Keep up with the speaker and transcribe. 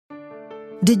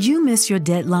Did you miss your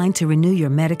deadline to renew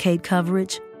your Medicaid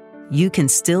coverage? You can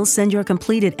still send your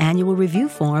completed annual review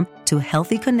form to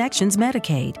Healthy Connections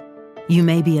Medicaid. You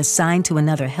may be assigned to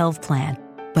another health plan,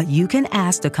 but you can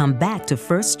ask to come back to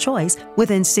First Choice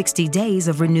within 60 days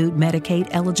of renewed Medicaid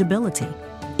eligibility.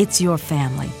 It's your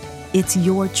family. It's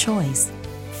your choice.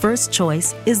 First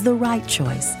Choice is the right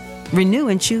choice. Renew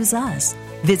and choose us.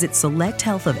 Visit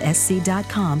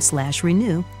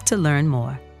selecthealthofsc.com/renew to learn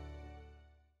more.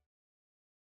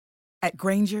 At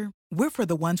Grainger, we're for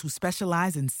the ones who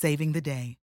specialize in saving the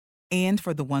day and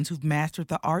for the ones who've mastered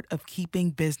the art of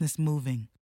keeping business moving.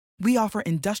 We offer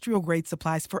industrial-grade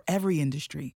supplies for every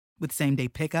industry with same-day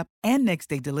pickup and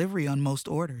next-day delivery on most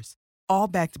orders, all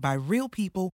backed by real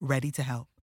people ready to help.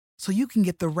 So you can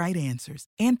get the right answers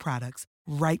and products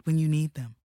right when you need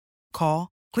them. Call,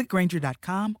 click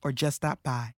Grainger.com, or just stop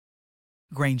by.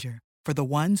 Grainger, for the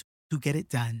ones who get it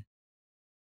done.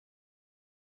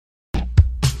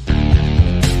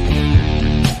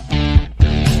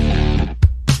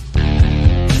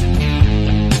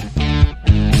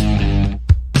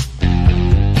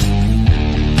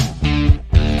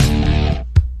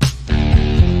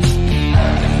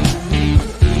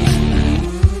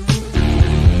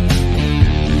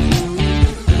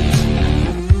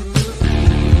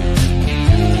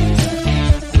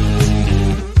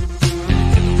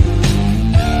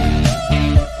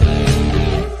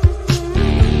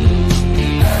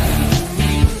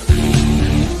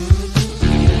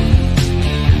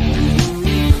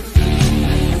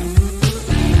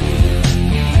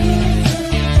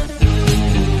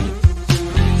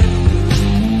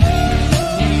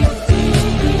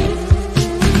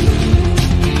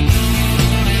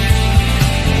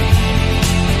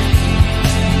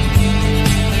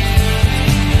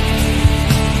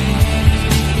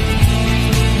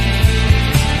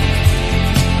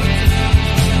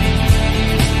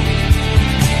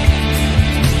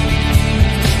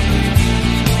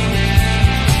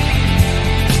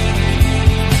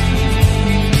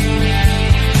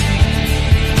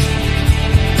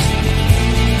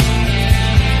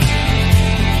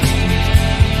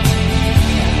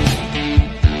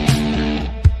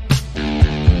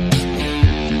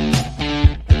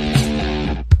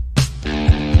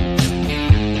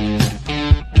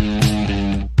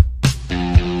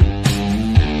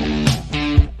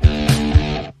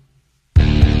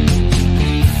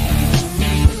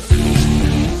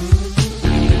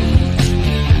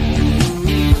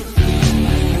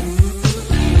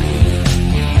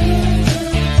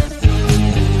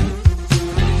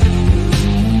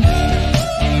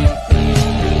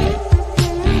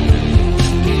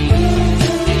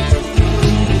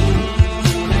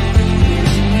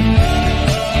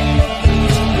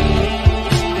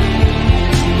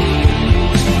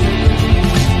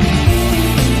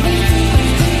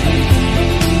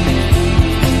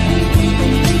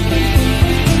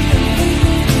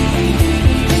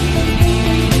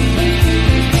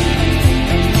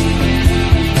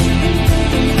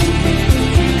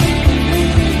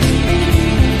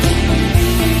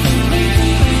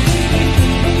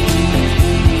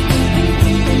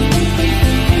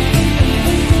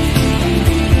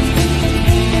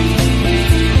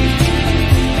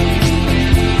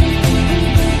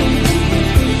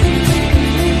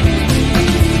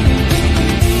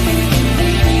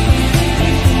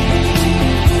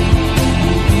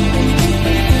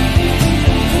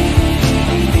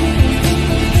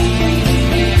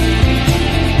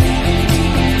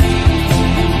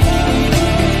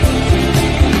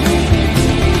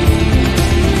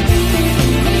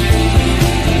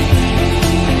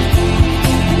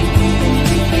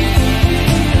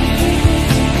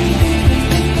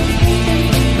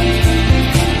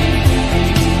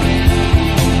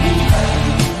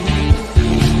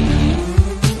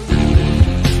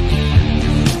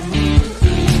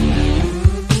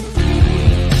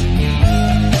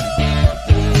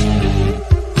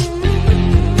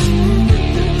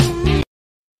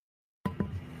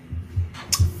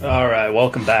 All right,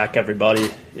 welcome back, everybody.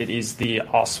 It is the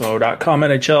Osmo.com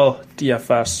NHL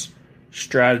DFS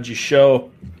Strategy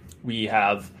Show. We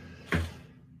have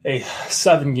a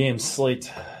 7-game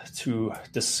slate to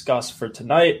discuss for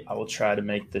tonight. I will try to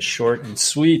make this short and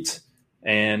sweet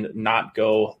and not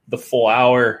go the full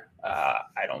hour.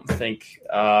 I don't think,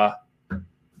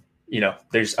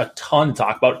 there's a ton to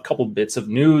talk about, a couple bits of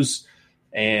news,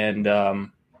 and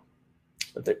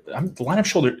the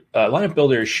lineup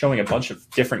builder is showing a bunch of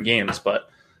different games, but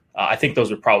I think those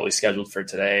were probably scheduled for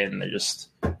today, and they're just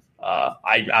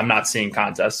I'm not seeing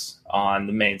contests on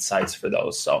the main sites for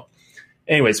those. So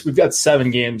anyways, we've got 7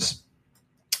 games.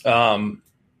 Hopefully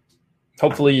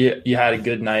you had a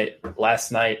good night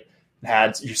last night.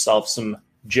 had yourself some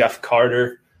Jeff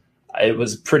Carter. It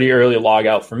was a pretty early log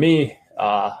out for me.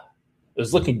 It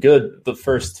was looking good the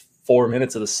first 4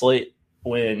 minutes of the slate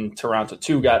when Toronto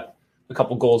 2 got a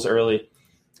couple goals early.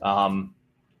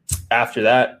 After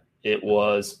that, it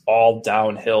was all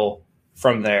downhill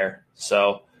from there.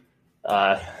 So,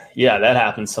 yeah, that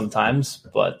happens sometimes.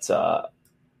 But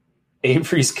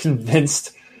Avery's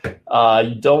convinced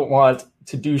you don't want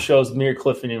to do shows with me or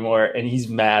Cliff anymore, and he's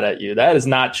mad at you. That is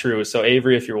not true. So,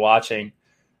 Avery, if you're watching,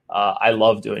 I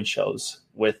love doing shows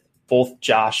with both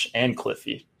Josh and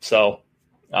Cliffy. So,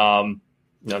 don't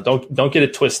get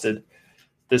it twisted.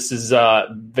 This is a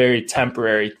very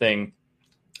temporary thing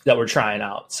that we're trying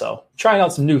out. So, trying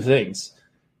out some new things.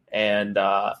 And,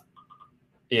 I'll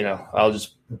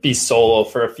just be solo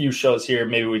for a few shows here.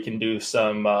 Maybe we can do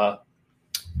some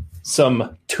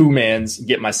two-mans,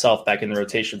 get myself back in the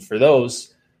rotation for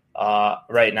those.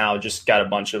 Right now, just got a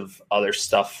bunch of other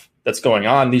stuff that's going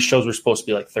on. These shows were supposed to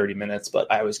be like 30 minutes,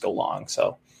 but I always go long.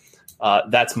 So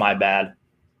that's my bad.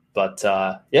 But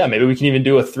yeah, maybe we can even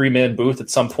do a 3-man booth at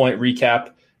some point,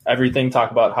 recap everything,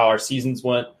 talk about how our seasons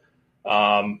went.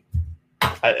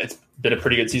 It's been a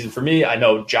pretty good season for me. I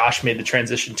know Josh made the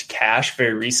transition to cash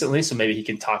very recently, so maybe he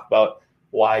can talk about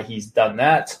why he's done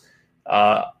that.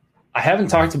 I haven't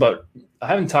talked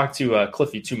to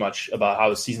Cliffy too much about how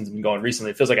his season's been going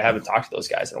recently. It feels like I haven't talked to those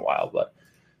guys in a while, but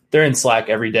they're in Slack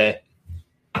every day.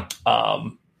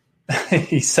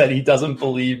 He said he doesn't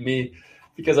believe me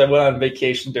because I went on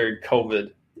vacation during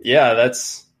COVID. Yeah,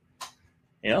 that's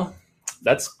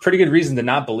pretty good reason to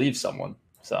not believe someone.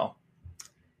 So,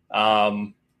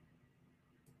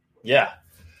 yeah.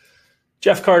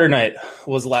 Jeff Carter night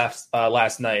was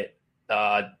last night.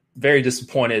 Very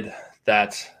disappointed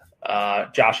that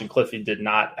Josh and Cliffy did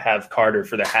not have Carter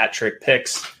for their hat trick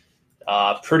picks.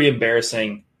 Pretty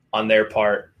embarrassing on their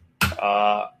part,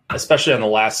 especially on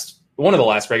one of the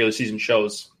last regular season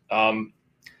shows.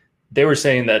 They were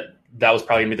saying that was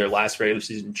probably going to be their last regular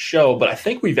season show, but I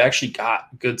think we've actually got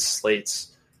good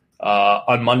slates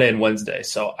on Monday and Wednesday.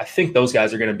 So I think those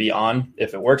guys are going to be on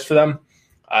if it works for them.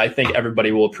 I think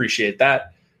everybody will appreciate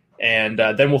that. And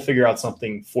then we'll figure out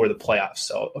something for the playoffs.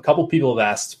 So a couple people have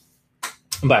asked,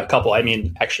 by a couple, I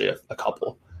mean actually a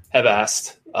couple have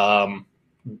asked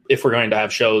if we're going to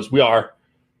have shows. We are.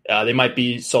 They might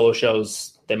be solo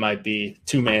shows. They might be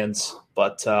two-mans.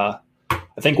 But I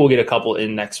think we'll get a couple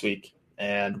in next week.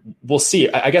 And we'll see.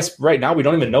 I guess right now we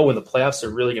don't even know when the playoffs are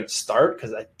really going to start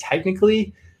because I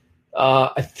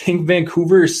think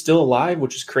Vancouver is still alive,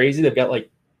 which is crazy. They've got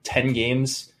like 10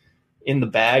 games in the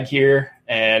bag here,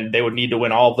 and they would need to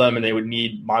win all of them, and they would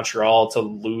need Montreal to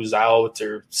lose out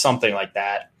or something like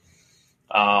that.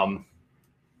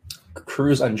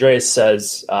 Cruz Andreas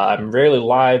says, I'm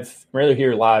rarely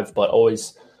here live, but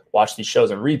always watch these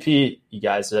shows on repeat. You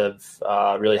guys have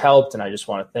really helped, and I just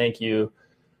want to thank you.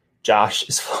 Josh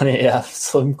is funny. Yeah,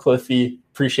 Slim Cliffy,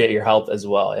 appreciate your help as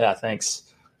well. Yeah,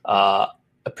 thanks.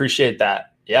 Appreciate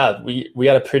that. Yeah, we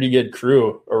got a pretty good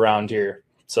crew around here.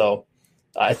 So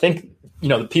I think,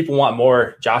 the people want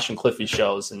more Josh and Cliffy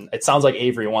shows, and it sounds like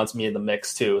Avery wants me in the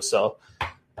mix too. So,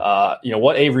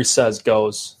 what Avery says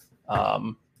goes.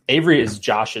 Avery is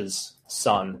Josh's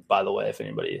son, by the way,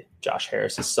 Josh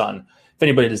Harris's son. If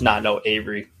anybody does not know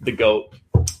Avery, the GOAT,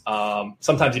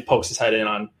 sometimes he pokes his head in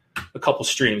on a couple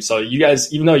streams. So you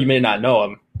guys, even though you may not know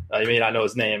him, you may not know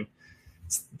his name,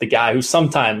 it's the guy who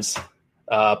sometimes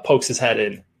pokes his head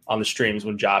in on the streams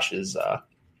when Josh is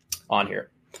on here.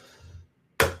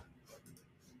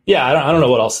 Yeah, I don't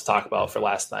know what else to talk about for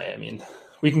last night. I mean,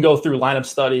 we can go through lineup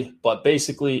study, but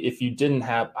basically if you didn't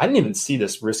have – I didn't even see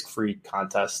this risk-free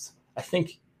contest. I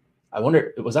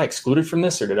wonder, was I excluded from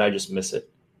this or did I just miss it?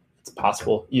 It's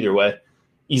possible. Either way,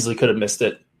 easily could have missed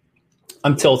it.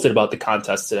 I'm tilted about the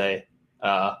contest today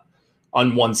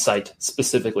on one site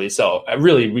specifically. So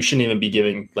we shouldn't even be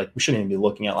looking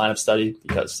at lineup study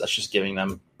because that's just giving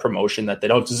them promotion that they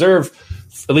don't deserve,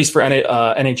 at least for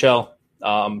NHL.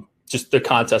 Just the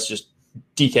contest,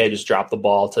 DK just dropped the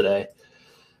ball today.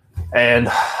 And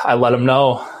I let them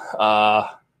know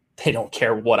they don't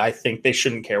care what I think. They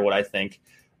shouldn't care what I think.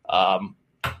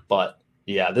 But,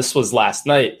 yeah, this was last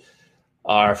night.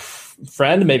 Our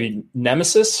friend, maybe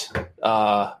Nemesis,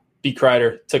 B.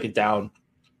 Kreider, took it down.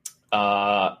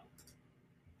 McDavid,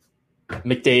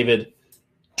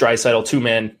 Draisaitl,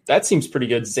 2-man. That seems pretty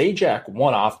good. Zajac,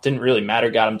 1-off. Didn't really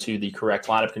matter. Got him to the correct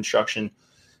lineup construction.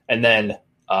 And then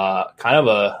kind of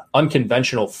a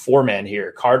unconventional 4-man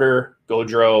here. Carter,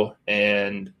 Gaudreau,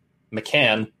 and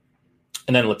McCann.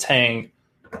 And then Letang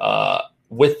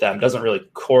with them. Doesn't really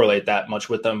correlate that much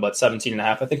with them, but 17.5.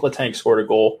 I think Letang scored a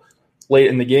goal late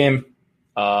in the game.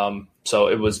 So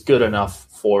it was good enough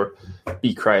for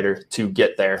B. Kreider to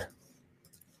get there.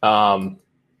 Having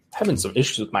some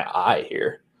issues with my eye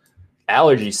here.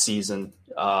 Allergy season.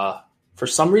 For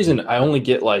some reason, I only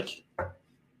get like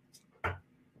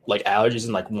allergies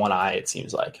in like one eye, it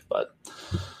seems like. But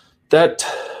that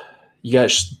you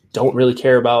guys don't really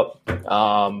care about.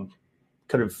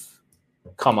 Could have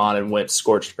come on and went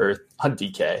scorched earth on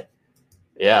DK.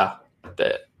 Yeah,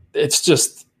 it's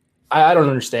just I don't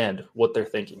understand what they're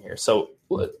thinking here. So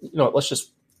let's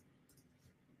just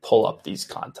pull up these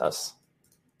contests.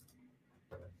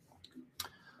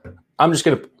 I'm just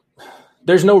gonna.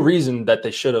 There's no reason that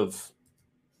they should have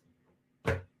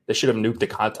nuked the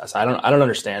contest. I don't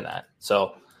understand that.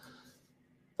 So,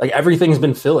 like everything's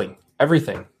been filling.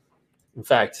 Everything. In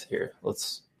fact, here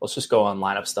let's just go on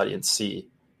lineup study and see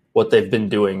what they've been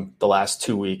doing the last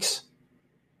 2 weeks.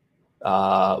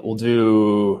 We'll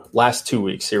do last 2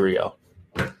 weeks. Here we go.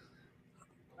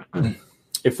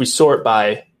 If we sort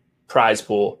by prize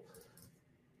pool,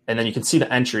 and then you can see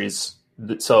the entries.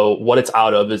 So what it's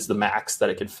out of is the max that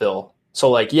it can fill.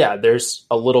 So there's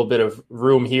a little bit of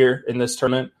room here in this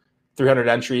tournament. 300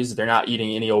 entries. They're not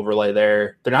eating any overlay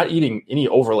there. They're not eating any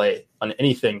overlay on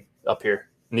anything up here.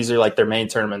 And these are like their main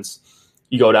tournaments.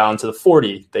 You go down to the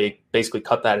 40. They basically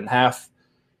cut that in half.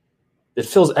 It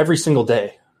fills every single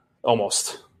day,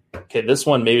 almost. Okay, this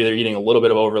one, maybe they're eating a little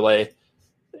bit of overlay.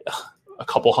 A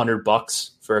couple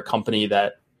 $100 for a company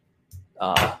that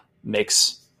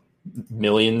makes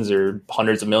millions or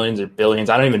hundreds of millions or billions.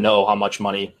 I don't even know how much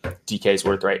money DK is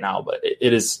worth right now, but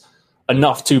it is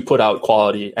enough to put out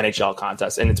quality NHL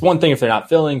contests. And it's one thing if they're not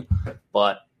filling,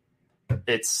 but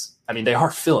they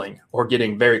are filling or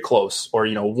getting very close, or,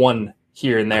 one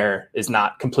here and there is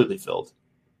not completely filled.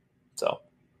 So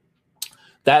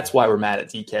that's why we're mad at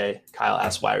DK. Kyle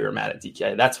asked why we were mad at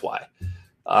DK. That's why.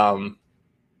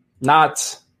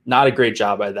 Not a great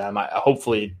job by them.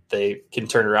 Hopefully they can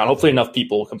turn around. Hopefully enough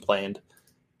people complained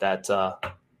that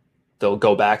they'll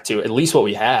go back to at least what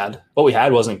we had. What we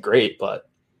had wasn't great, but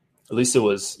at least it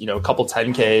was, a couple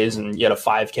 10Ks and you had a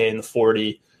 5K in the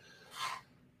 40.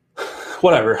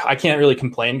 Whatever. I can't really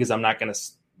complain because I'm not going to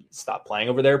stop playing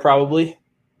over there probably,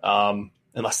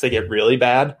 unless they get really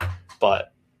bad.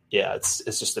 But yeah, it's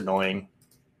just annoying.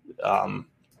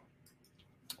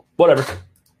 Whatever.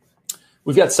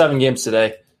 We've got 7 games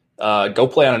today. Go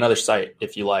play on another site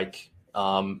if you like.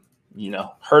 Hurt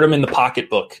them in the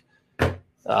pocketbook.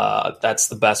 That's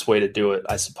the best way to do it,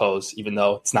 I suppose, even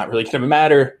though it's not really going to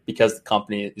matter because the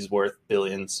company is worth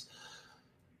billions.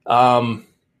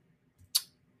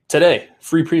 Today,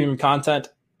 free premium content,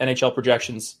 NHL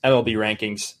projections, MLB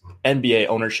rankings, NBA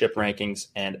ownership rankings,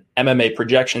 and MMA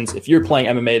projections. If you're playing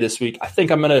MMA this week, I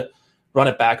think I'm going to run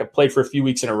it back. I've played for a few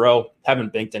weeks in a row.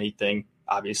 Haven't banked anything,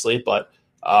 obviously, but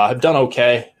I've done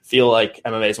okay. Feel like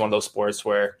MMA is one of those sports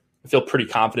where I feel pretty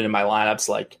confident in my lineups.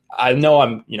 Like I know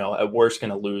I'm, at worst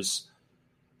going to lose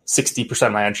 60%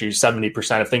 of my entries,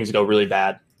 70% if things go really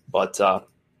bad. But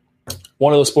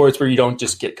one of those sports where you don't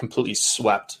just get completely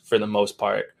swept for the most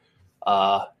part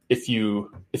if you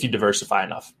diversify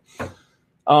enough.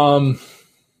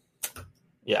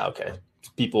 Yeah, okay.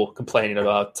 People complaining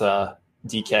about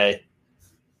DK.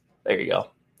 There you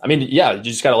go. You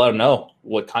just got to let them know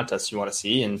what contests you want to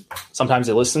see, and sometimes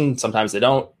they listen, sometimes they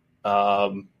don't.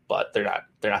 But they're not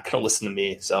going to listen to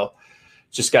me. So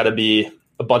just got to be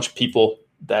a bunch of people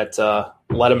that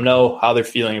let them know how they're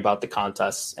feeling about the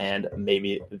contests, and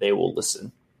maybe they will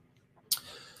listen.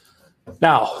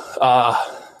 Now,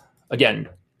 again,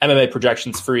 MMA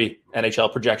projections free,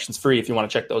 NHL projections free. If you want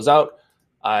to check those out,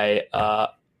 I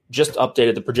just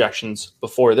updated the projections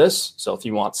before this. So if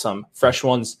you want some fresh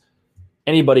ones,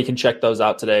 anybody can check those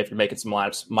out today. If you're making some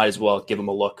lineups, might as well give them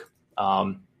a look.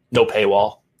 No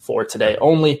paywall for today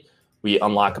only. We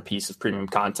unlock a piece of premium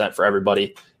content for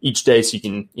everybody each day, so you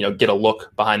can get a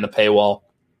look behind the paywall.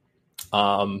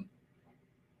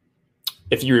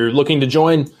 If you're looking to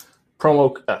join,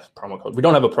 promo code. We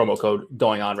don't have a promo code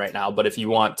going on right now, but if you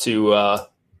want to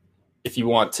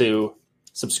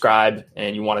subscribe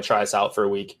and you want to try us out for a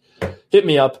week, hit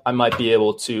me up. I might be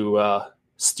able to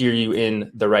steer you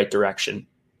in the right direction.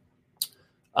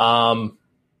 Johnny,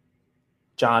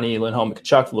 Lindholm, and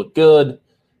Kachuk look good.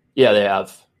 Yeah, they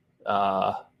have.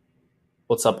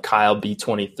 What's up, Kyle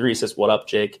B23 says, what up,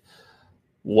 Jake?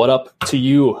 What up to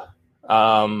you?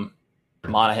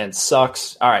 Monahan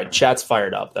sucks. All right, chat's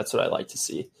fired up. That's what I like to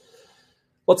see.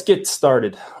 Let's get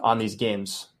started on these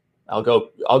games. I'll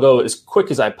go as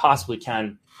quick as I possibly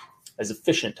can, as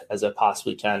efficient as I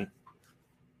possibly can.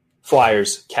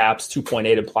 Flyers, Caps,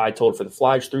 2.8 implied total for the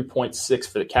Flyers, 3.6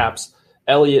 for the Caps.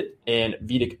 Elliott and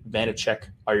Vitek Vanacek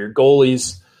are your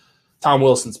goalies. Tom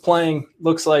Wilson's playing.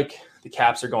 Looks like the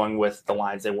Caps are going with the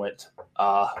lines they went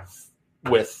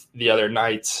with the other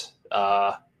night.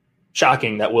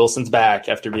 Shocking that Wilson's back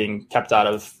after being kept out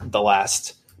of the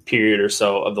last period or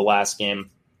so of the last game.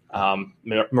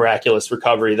 Miraculous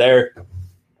recovery there.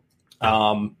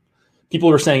 People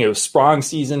were saying it was Sprong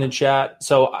season in chat.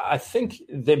 So I think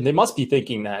they must be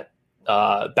thinking that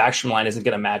Backstrom line isn't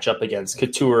going to match up against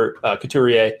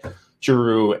Couturier,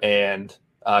 Giroux, and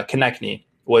Konechny,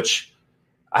 which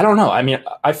I don't know. I mean,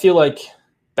 I feel like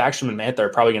Backstrom and Mantha are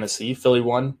probably going to see Philly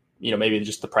 1. Maybe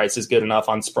just the price is good enough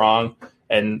on Sprong,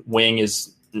 and Wing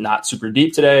is not super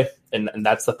deep today, and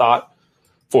that's the thought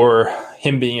for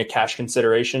him being a cash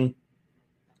consideration.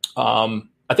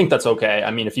 I think that's okay.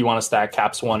 I mean, if you want to stack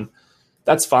Caps 1,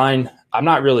 that's fine. I'm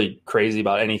not really crazy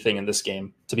about anything in this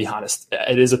game, to be honest.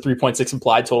 It is a 3.6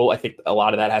 implied total. I think a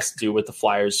lot of that has to do with the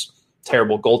Flyers'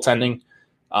 terrible goaltending.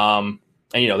 And,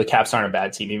 the Caps aren't a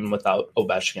bad team even without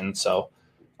Ovechkin. So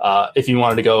if you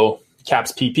wanted to go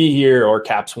Caps PP here or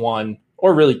Caps 1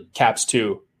 or really Caps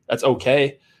 2, that's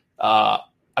okay.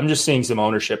 I'm just seeing some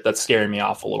ownership that's scaring me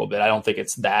off a little bit. I don't think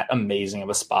it's that amazing of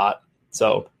a spot.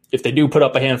 So if they do put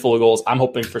up a handful of goals, I'm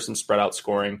hoping for some spread out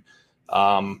scoring.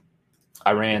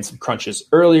 I ran some crunches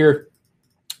earlier,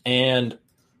 and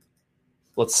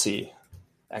let's see.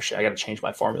 Actually, I got to change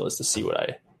my formulas to see what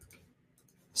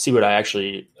I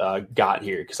actually got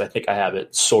here, because I think I have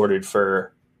it sorted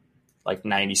for like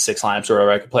 96 lineups or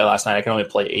whatever I could play last night. I can only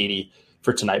play 80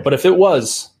 for tonight. But if it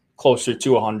was closer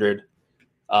to 100,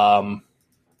 I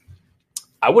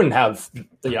wouldn't have.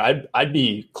 I'd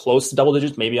be close to double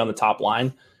digits, maybe on the top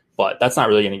line, but that's not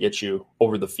really going to get you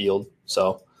over the field.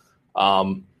 So.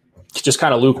 Just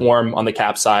kind of lukewarm on the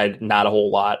Cap side, not a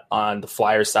whole lot on the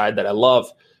Flyers side that I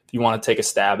love. If you want to take a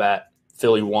stab at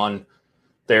Philly 1,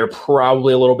 they're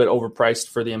probably a little bit overpriced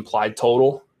for the implied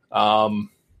total,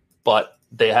 but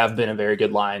they have been a very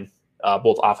good line,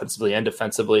 both offensively and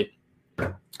defensively.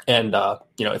 And,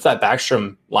 if that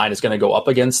Backstrom line is going to go up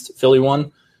against Philly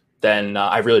 1, then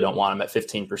I really don't want them at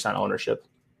 15% ownership.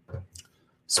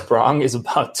 Sprong is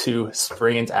about to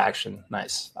spring into action.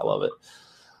 Nice. I love it.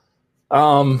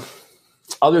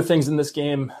 Other things in this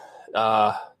game,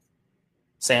 Sanheim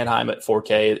at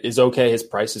 4K is okay. His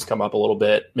price has come up a little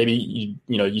bit. Maybe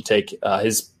you take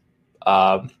his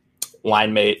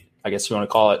line mate, I guess you want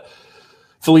to call it,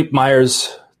 Philippe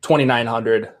Myers,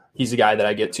 2,900. He's the guy that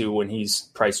I get to when he's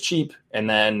priced cheap. And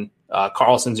then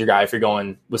Carlson's your guy if you're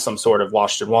going with some sort of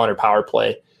Washington 1 or power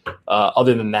play.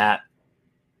 Other than that,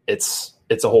 it's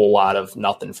a whole lot of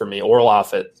nothing for me.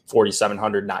 Orlov at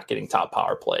 4,700, not getting top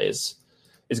power plays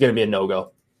is going to be a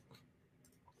no-go.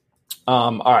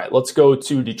 All right, let's go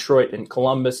to Detroit and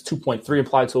Columbus. 2.3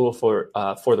 implied total for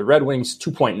the Red Wings,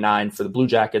 2.9 for the Blue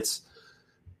Jackets.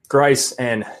 Greiss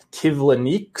and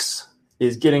Kivlenieks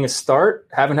is getting a start.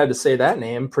 Haven't had to say that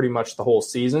name pretty much the whole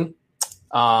season.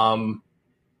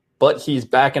 But he's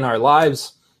back in our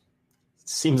lives.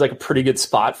 Seems like a pretty good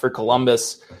spot for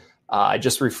Columbus. I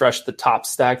just refreshed the top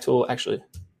stack tool. Actually,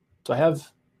 do I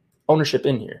have ownership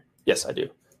in here? Yes, I do.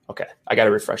 Okay, I got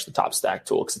to refresh the top stack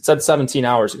tool because it said 17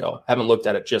 hours ago. I haven't looked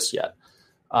at it just yet.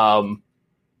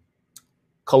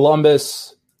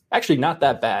 Columbus, actually not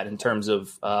that bad in terms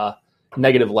of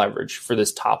negative leverage for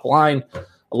this top line.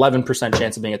 11%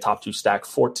 chance of being a top 2 stack,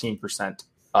 14%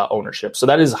 ownership. So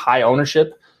that is high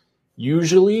ownership.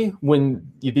 Usually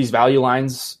when these value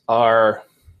lines are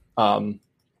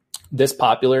this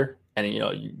popular and,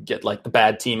 you get like the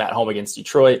bad team at home against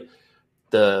Detroit,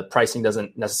 the pricing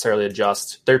doesn't necessarily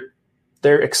adjust.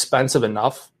 They're expensive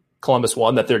enough, Columbus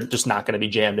 1, that they're just not going to be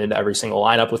jammed into every single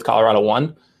lineup with Colorado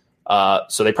 1.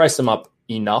 So they priced them up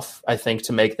enough, I think,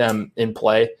 to make them in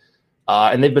play.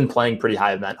 And they've been playing pretty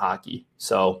high event hockey.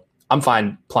 So I'm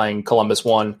fine playing Columbus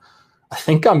 1. I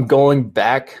think I'm going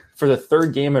back for the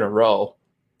third game in a row,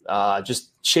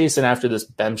 just chasing after this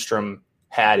Bemstrom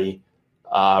Hattie.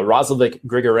 Roslovic,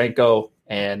 Grigorenko,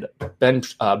 and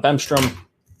Bemstrom.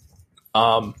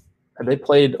 Have they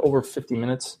played over 50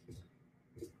 minutes?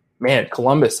 Man,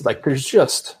 Columbus, there's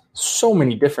just so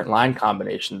many different line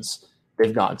combinations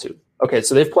they've gone to. Okay,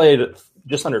 so they've played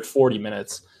just under 40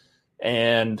 minutes,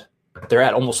 and they're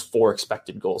at almost 4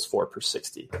 expected goals, 4 per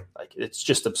 60. It's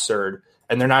just absurd.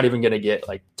 And they're not even going to get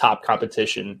top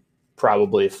competition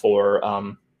probably for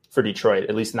Detroit,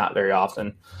 at least not very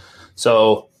often.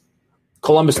 So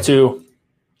Columbus 2,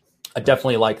 I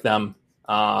definitely like them.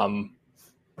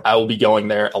 I will be going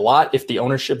there a lot. If the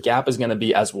ownership gap is going to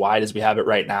be as wide as we have it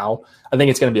right now, I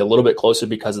think it's going to be a little bit closer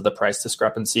because of the price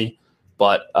discrepancy.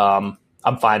 But I'm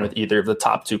fine with either of the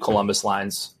top 2 Columbus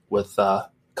lines with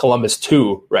Columbus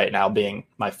 2 right now being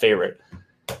my favorite.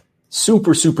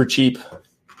 Super, super cheap.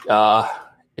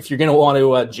 If you're going to want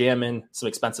to jam in some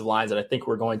expensive lines, and I think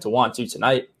we're going to want to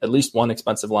tonight, at least one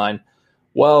expensive line,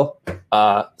 well,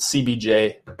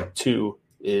 CBJ 2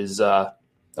 is a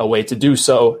way to do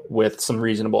so with some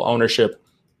reasonable ownership.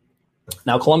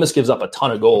 Now, Columbus gives up a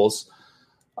ton of goals,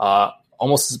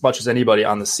 almost as much as anybody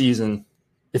on the season.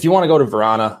 If you want to go to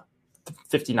Verona,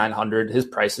 5,900, his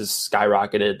price is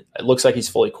skyrocketed. It looks like he's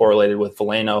fully correlated with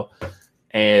Veleno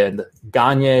and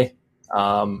Gagne.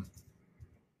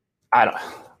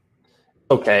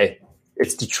 Okay,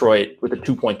 it's Detroit with a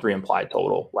 2.3 implied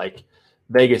total. Like,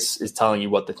 Vegas is telling you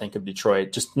what they think of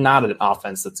Detroit. Just not an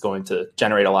offense that's going to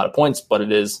generate a lot of points, but it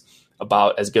is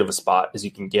about as good of a spot as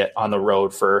you can get on the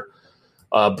road for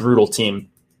a brutal team.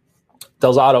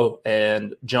 Delzato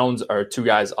and Jones are two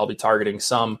guys I'll be targeting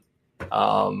some.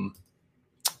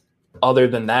 Other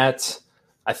than that,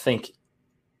 I think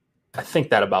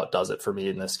that about does it for me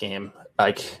in this game.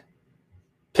 Like,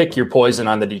 pick your poison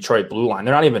on the Detroit blue line.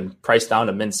 They're not even priced down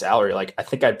to min salary. Like, I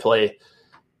think I'd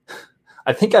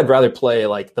rather play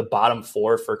like the bottom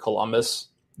 4 for Columbus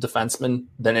defensemen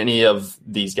than any of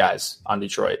these guys on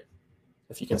Detroit.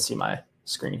 If you can see my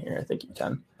screen here, I think you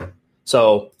can.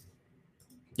 So,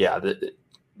 yeah,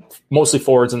 mostly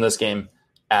forwards in this game.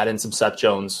 Add in some Seth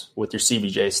Jones with your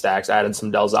CBJ stacks. Add in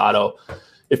some Delzato.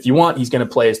 If you want, he's going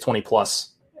to play his 20+,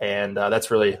 and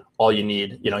that's really all you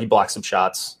need. You know, he blocks some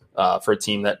shots for a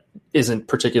team that isn't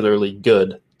particularly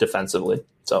good defensively.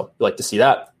 So you like to see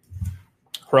that.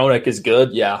 Hronek is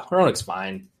good. Yeah, Hronek's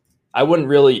fine. I wouldn't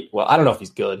really – well, I don't know if he's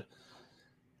good.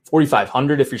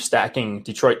 4,500 if you're stacking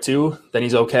Detroit 2, then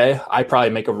he's okay. I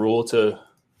probably make a rule to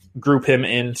group him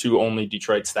into only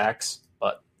Detroit stacks,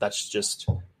 but that's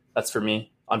for me.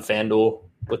 On FanDuel,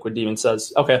 Liquid Demon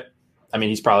says, okay. I mean,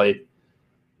 he's probably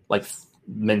like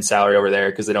min salary over there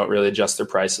because they don't really adjust their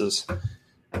prices.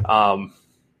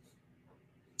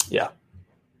 Yeah.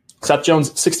 Seth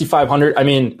Jones, 6,500. I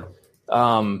mean,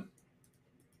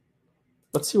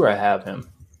 let's see where I have him.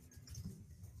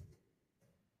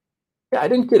 Yeah, I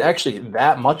didn't get actually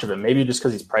that much of him. Maybe just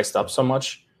because he's priced up so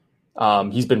much.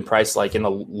 He's been priced like in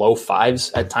the low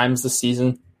 5s at times this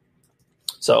season.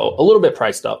 So a little bit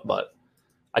priced up, but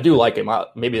I do like him.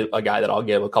 Maybe a guy that I'll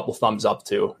give a couple thumbs up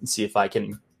to and see if I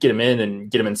can get him in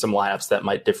and get him in some lineups that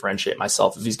might differentiate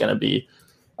myself if he's going to be,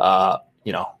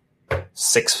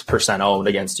 6% owned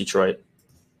against Detroit.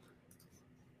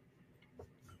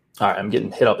 All right, I'm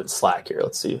getting hit up in Slack here.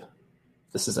 Let's see if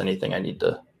this is anything I need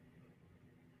to.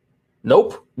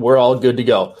 Nope, we're all good to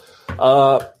go.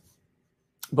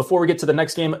 Before we get to the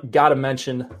next game, got to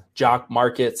mention Jock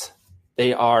Market.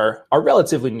 They are a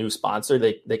relatively new sponsor.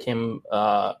 They came,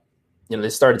 they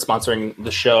started sponsoring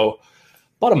the show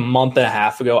about a month and a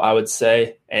half ago, I would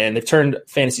say, and they've turned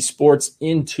fantasy sports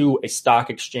into a stock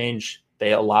exchange.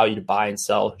 They allow you to buy and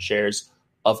sell shares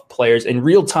of players in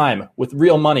real time with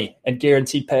real money and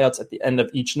guaranteed payouts at the end of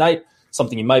each night,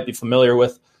 something you might be familiar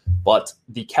with. But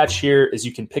the catch here is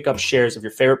you can pick up shares of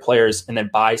your favorite players and then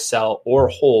buy, sell, or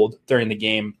hold during the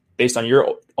game based on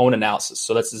your own analysis.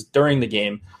 So this is during the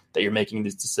game that you're making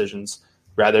these decisions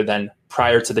rather than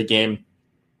prior to the game.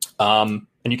 And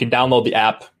you can download the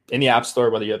app in the App Store,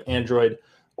 whether you have Android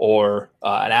or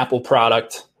an Apple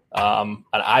product, an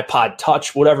iPod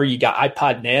Touch, whatever you got,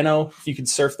 iPod Nano. If you can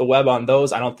surf the web on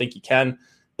those, I don't think you can.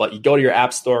 But you go to your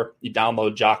App Store, you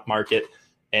download Jock Market,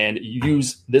 and you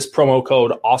use this promo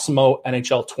code AWESEMO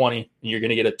NHL20, and you're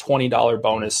going to get a $20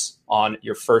 bonus on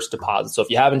your first deposit. So if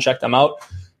you haven't checked them out,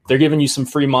 they're giving you some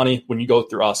free money when you go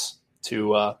through us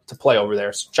to play over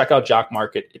there. So check out Jock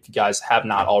Market if you guys have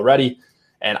not already.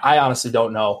 And I honestly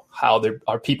don't know how there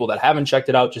are people that haven't checked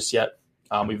it out just yet.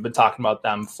 We've been talking about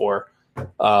them for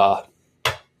a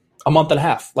month and a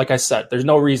half. Like I said, there's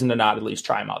no reason to not at least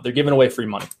try them out. They're giving away free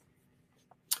money.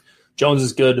 Jones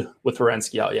is good with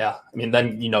Werenski out, yeah. I mean,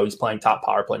 then, he's playing top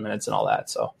power play minutes and all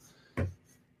that. So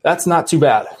that's not too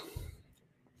bad.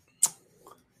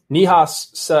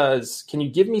 Nihas says, can you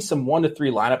give me some 1 to 3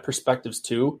 lineup perspectives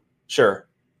too? Sure.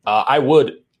 I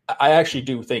would. I actually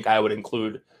do think I would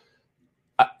include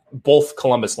both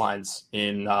Columbus lines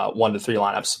in 1 to 3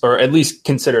 lineups, or at least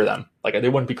consider them. Like, they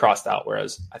wouldn't be crossed out,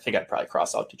 whereas I think I'd probably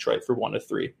cross out Detroit for 1 to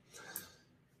 3.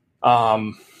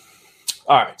 All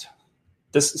right.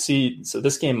 So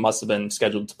this game must have been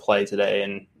scheduled to play today,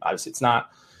 and obviously it's not.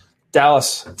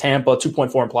 Dallas, Tampa,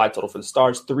 2.4 implied total for the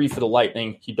Stars, 3 for the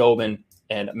Lightning. Hudobin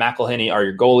and McElhinney are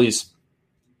your goalies.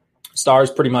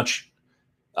 Stars pretty much,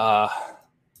 for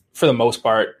the most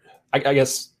part, I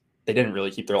guess they didn't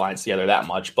really keep their lines together that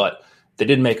much, but they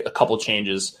did make a couple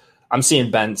changes. I'm seeing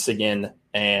Ben Seguin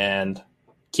and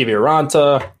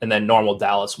Kiviranta, and then normal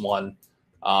Dallas 1.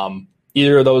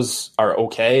 Either of those are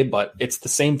okay, but it's the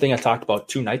same thing I talked about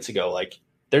 2 nights ago. Like,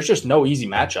 there's just no easy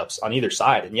matchups on either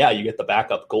side. And yeah, you get the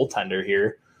backup goaltender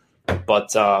here,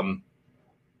 but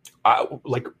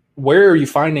where are you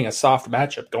finding a soft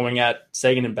matchup? Going at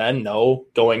Sagan and Ben? No.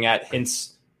 Going at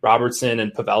Hintz, Robertson,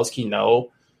 and Pavelski?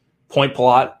 No. Point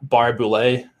Palat,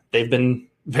 Barre-Boulet, they've been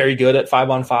very good at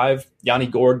 5-on-5. Yanni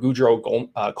Gourde,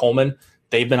 Gaudreau, Coleman,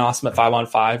 they've been awesome at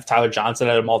 5-on-5. Tyler Johnson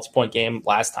had a multi-point game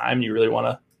last time. You really want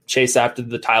to chase after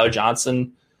the Tyler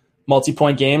Johnson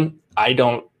multi-point game? I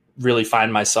don't really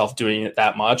find myself doing it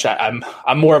that much. I'm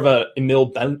more of a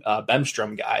Emil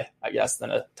Bemstrom guy, I guess,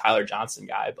 than a Tyler Johnson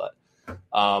guy. But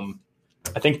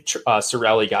I think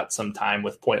Cirelli got some time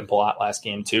with Point and Palat last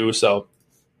game too. So,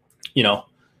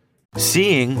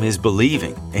 Seeing is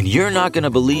believing, and you're not going to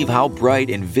believe how bright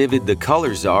and vivid the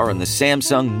colors are on the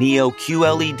Samsung Neo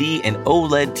QLED and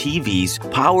OLED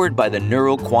TVs powered by the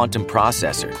Neural Quantum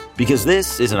Processor. Because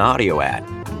this is an audio ad.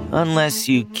 Unless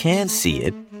you can see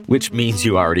it, which means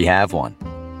you already have one.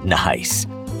 Nice.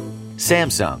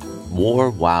 Samsung. More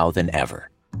wow than ever.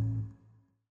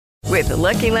 With the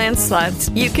Lucky Land Slots,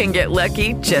 you can get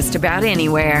lucky just about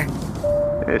anywhere.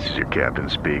 This is your captain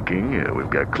speaking. We've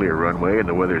got clear runway and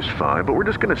the weather's fine, but we're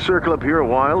just going to circle up here a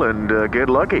while and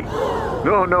get lucky.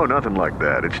 No, nothing like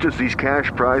that. It's just these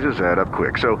cash prizes add up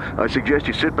quick. So I suggest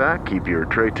you sit back, keep your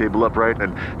tray table upright,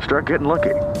 and start getting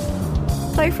lucky.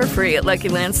 Play for free at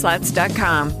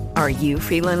LuckyLandSlots.com. Are you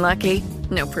feeling lucky?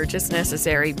 No purchase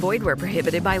necessary. Void where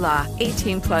prohibited by law.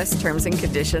 18+ terms and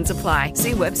conditions apply.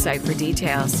 See website for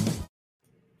details.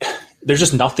 There's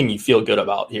just nothing you feel good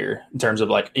about here in terms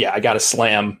of I got to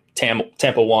slam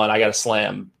Tampa 1. I got to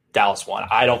slam Dallas 1.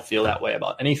 I don't feel that way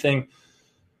about anything,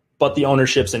 but the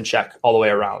ownership's in check all the way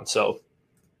around. So,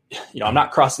 I'm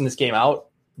not crossing this game out,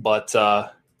 but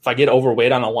if I get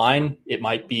overweight on a line, it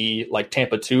might be like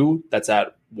Tampa 2. That's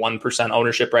at 1%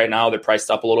 ownership right now. They're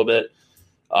priced up a little bit.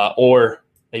 Or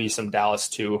maybe some Dallas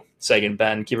 2, Sagan,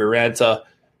 Ben, Kiviranta.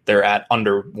 They're at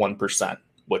under 1%,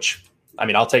 which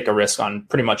I'll take a risk on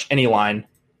pretty much any line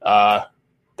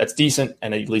that's decent,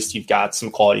 and at least you've got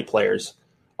some quality players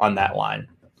on that line.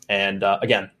 And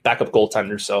again, backup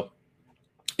goaltender, so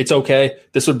it's okay.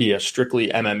 This would be a strictly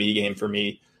MME game for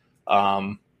me.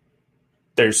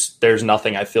 There's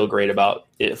nothing I feel great about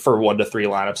it for 1 to 3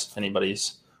 lineups, if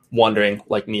anybody's wondering,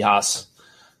 like Mijas.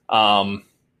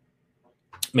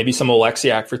 Maybe some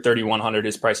Oleksiak for 3,100.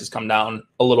 His price has come down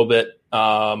a little bit.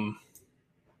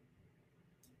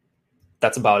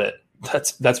 That's about it.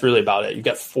 That's really about it. You've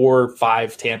got 4 or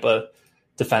 5 Tampa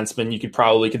defensemen you could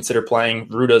probably consider playing.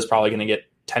 Ruda's probably going to get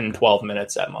 10, 12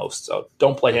 minutes at most. So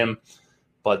don't play him.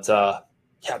 But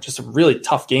just a really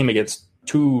tough game against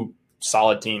 2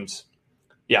 solid teams.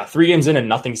 3 games in and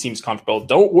nothing seems comfortable.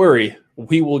 Don't worry.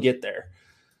 We will get there.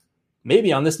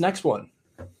 Maybe on this next one.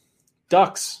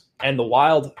 Ducks and the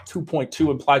Wild, 2.2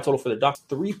 implied total for the Ducks,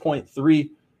 3.3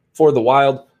 for the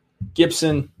Wild.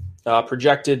 Gibson,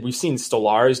 projected. We've seen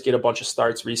Stolarz get a bunch of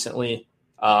starts recently.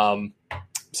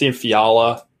 Seeing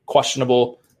Fiala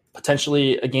questionable,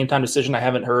 potentially a game time decision. I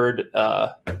haven't heard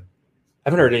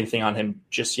anything on him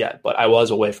just yet, but I was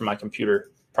away from my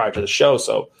computer prior to the show,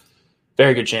 so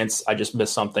very good chance I just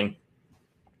missed something.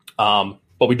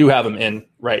 But we do have him in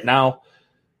right now.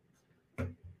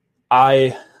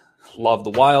 I love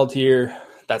the Wild here.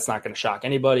 That's not going to shock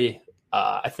anybody.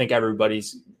 I think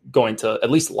everybody's going to at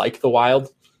least like the Wild.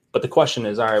 But the question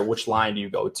is, all right, which line do you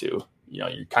go to?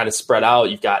 You're kind of spread out.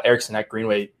 You've got Eriksson,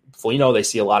 Greenway, Foligno. They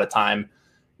see a lot of time.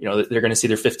 They're going to see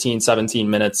their 15, 17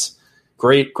 minutes.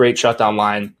 Great shutdown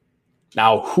line.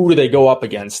 Now, who do they go up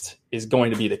against is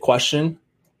going to be the question.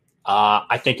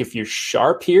 I think if you're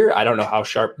sharp here, I don't know how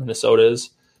sharp Minnesota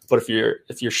is, but if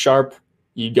you're sharp,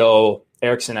 you go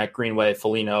Eriksson, Greenway,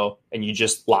 Foligno, and you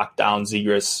just lock down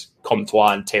Zegras,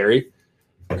 Comtois, and Terry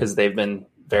because they've been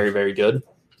very, very good.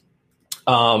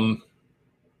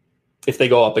 If they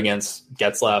go up against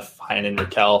Getzlaf, Heinen,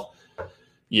 Raquel,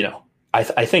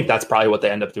 I think that's probably what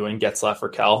they end up doing, Getzlaf,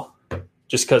 Raquel,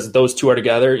 just because those 2 are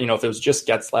together. If it was just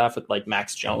Getzlaf with like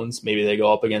Max Jones, maybe they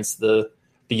go up against the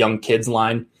young kids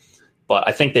line, but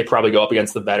I think they probably go up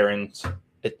against the veterans.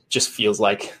 It just feels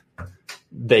like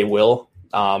they will,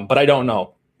 but I don't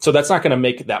know. So that's not going to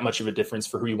make that much of a difference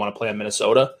for who you want to play on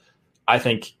Minnesota. I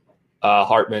think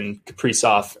Hartman,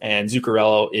 Kaprizov, and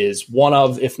Zuccarello is one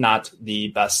of, if not the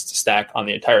best stack on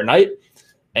the entire night.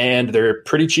 And they're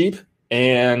pretty cheap,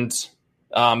 and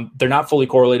they're not fully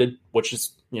correlated, which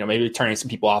is, maybe turning some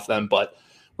people off them, but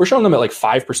we're showing them at like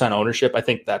 5% ownership. I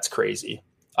think that's crazy.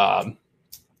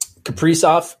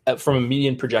 Kaprizov, from a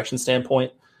median projection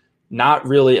standpoint, Not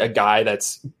really a guy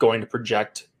that's going to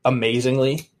project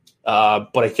amazingly.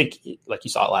 But I think, like you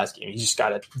saw it last game, he's just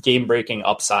got a game-breaking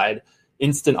upside,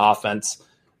 instant offense.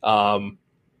 And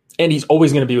he's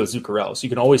always going to be with Zuccarello. So you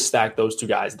can always stack those two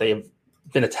guys. They have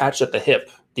been attached at the hip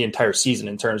the entire season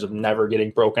in terms of never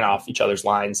getting broken off each other's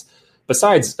lines.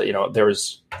 Besides, there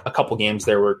was a couple games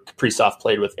there where Kaprizov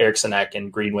played with Eriksson Ek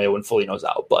and Greenway when Foligno's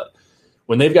out. But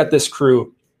when they've got this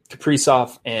crew,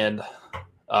 Kaprizov and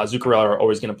Zuccarello are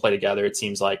always going to play together, it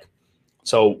seems like.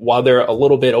 So while they're a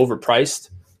little bit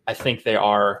overpriced, I think they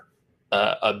are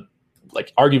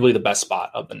arguably the best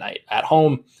spot of the night. At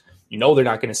home, they're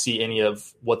not going to see any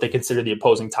of what they consider the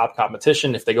opposing top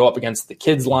competition. If they go up against the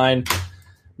kids line,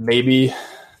 maybe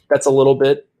that's a little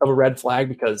bit of a red flag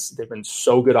because they've been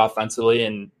so good offensively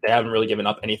and they haven't really given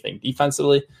up anything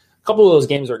defensively. A couple of those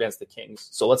games are against the Kings,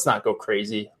 so let's not go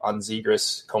crazy on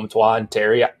Zegras, Comtois, and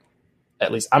Terry.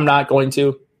 At least I'm not going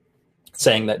to,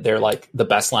 saying that they're like the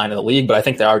best line in the league, but I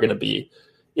think they are going to be,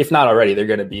 if not already, they're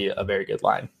going to be a very good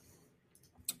line.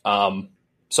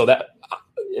 So that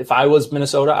if I was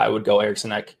Minnesota, I would go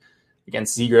Eriksson Ek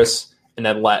against Zegras and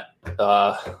then let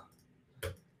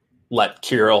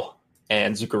Kirill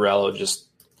and Zuccarello just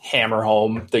hammer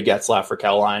home the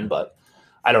Getzlaf-Rakell line, but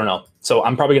I don't know. So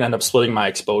I'm probably going to end up splitting my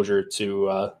exposure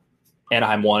to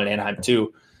Anaheim 1 and Anaheim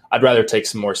 2. I'd rather take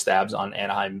some more stabs on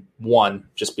Anaheim 1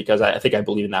 just because I think I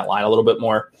believe in that line a little bit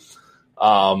more.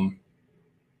 But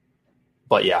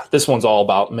yeah, this one's all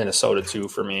about Minnesota 2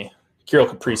 for me. Kirill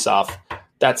Kaprizov,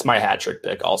 that's my hat trick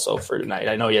pick also for tonight.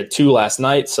 I know he had 2 last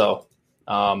night, so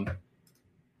or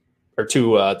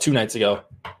two nights ago.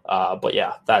 But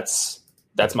yeah, that's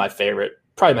my favorite,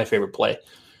 probably my favorite play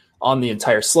on the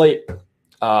entire slate.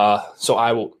 So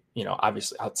I will,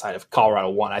 obviously outside of Colorado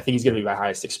 1, I think he's going to be my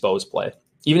highest exposed play.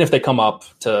 Even if they come up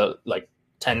to like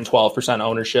 10, 12%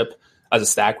 ownership as a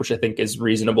stack, which I think is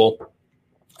reasonable,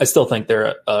 I still think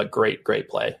they're a great, great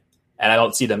play. And I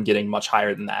don't see them getting much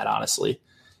higher than that, honestly,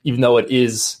 even though it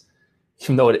is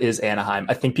Anaheim.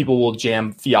 I think people will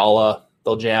jam Fiala,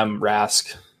 they'll jam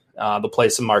Rask, they'll play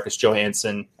some Marcus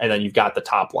Johansson, and then you've got the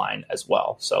top line as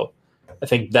well. So I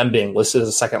think them being listed as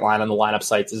a second line on the lineup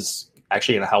sites is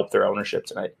actually going to help their ownership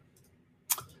tonight.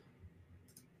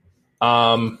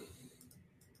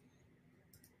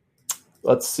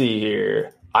 Let's see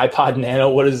here. iPod Nano,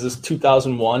 what is this,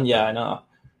 2001? Yeah, I know.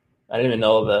 I didn't even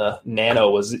know the Nano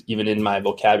was even in my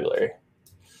vocabulary.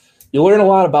 You learn a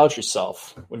lot about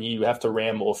yourself when you have to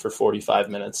ramble for 45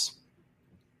 minutes.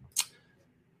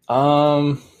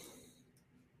 Okay.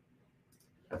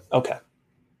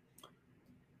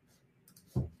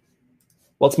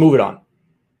 Let's move it on.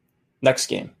 Next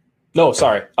game. No,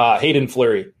 sorry. Hayden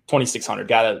Fleury, 2,600.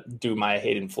 Got to do my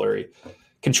Hayden Fleury.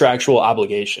 Contractual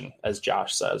obligation, as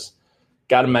Josh says.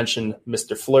 Got to mention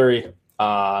Mr. Fleury.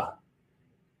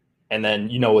 And then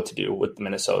you know what to do with the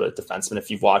Minnesota defenseman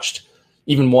if you've watched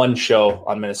even one show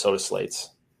on Minnesota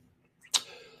slates.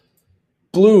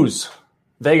 Blues.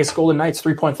 Vegas Golden Knights,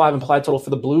 3.5 implied total for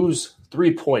the Blues.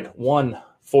 3.1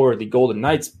 for the Golden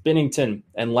Knights. Binnington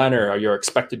and Leonard are your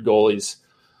expected goalies.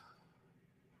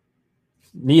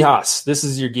 Nihas, this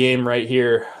is your game right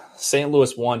here. St.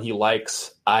 Louis won. He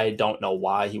likes. I don't know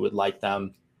why he would like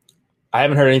them. I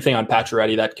haven't heard anything on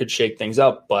Pacioretty that could shake things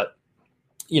up, but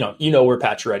you know where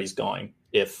Pacioretty's going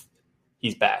if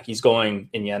he's back. He's going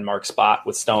in Janmark's spot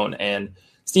with Stone and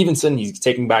Stevenson. He's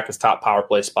taking back his top power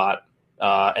play spot,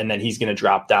 and then he's going to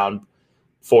drop down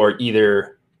for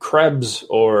either Krebs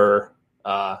or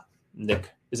Nick.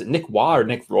 Is it Nick Waugh or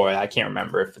Nick Roy? I can't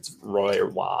remember if it's Roy or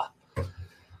Waugh.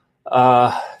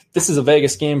 This is a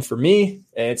Vegas game for me,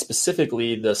 and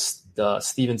specifically the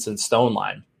Stevenson Stone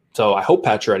line. So I hope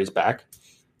Pacioretty's back,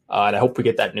 and I hope we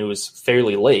get that news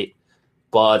fairly late.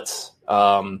 But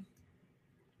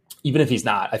even if he's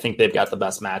not, I think they've got the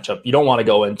best matchup. You don't want to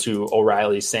go into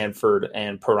O'Reilly, Sanford,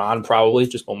 and Perron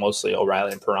probably, mostly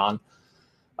O'Reilly and Perron.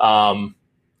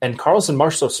 And Carlson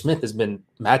Marchessault-Smith has been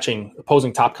matching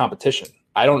opposing top competition.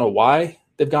 I don't know why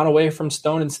they've gone away from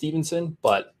Stone and Stevenson,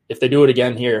 but if they do it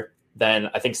again here, then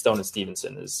I think Stone and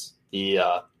Stevenson is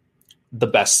the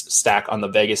best stack on the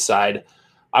Vegas side.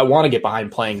 I want to get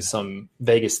behind playing some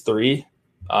Vegas 3,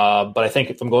 but I think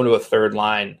if I'm going to a third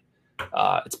line,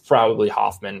 it's probably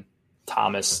Hoffman,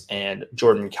 Thomas, and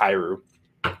Jordan Kyrou.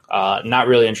 Not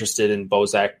really interested in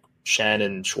Bozak, Shen,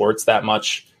 and Schwartz that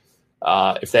much.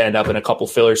 If they end up in a couple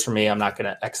fillers for me, I'm not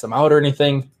going to X them out or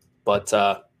anything, but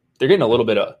they're getting a little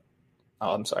bit of –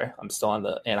 oh, I'm sorry. I'm still on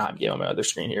the Anaheim game on my other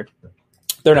screen here.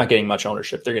 They're not getting much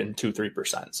ownership. They're getting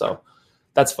 2-3%, so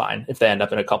that's fine if they end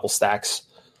up in a couple stacks.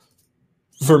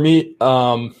 For me,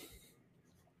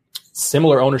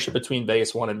 Similar ownership between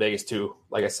Vegas 1 and Vegas 2.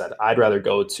 Like I said, I'd rather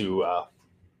go to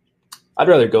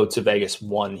Vegas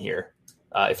 1 here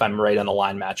if I'm right on the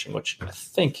line matching, which I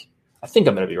think I'm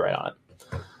going to be right on it.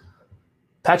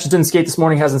 Patches didn't skate this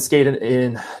morning, hasn't skated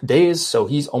in days, so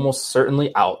he's almost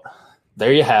certainly out.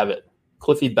 There you have it.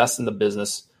 Cliffy, best in the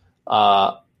business.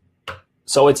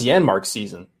 So it's Janmark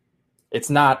season. It's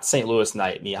not St. Louis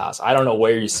night, Mijas. I don't know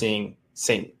where you're seeing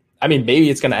maybe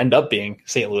it's going to end up being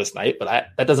St. Louis night, but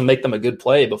that doesn't make them a good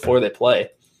play before they play.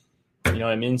 You know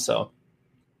what I mean? So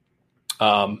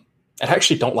I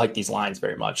actually don't like these lines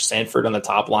very much. Sanford on the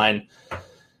top line.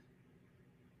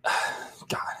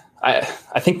 God,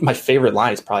 I think my favorite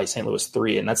line is probably St. Louis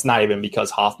 3, and that's not even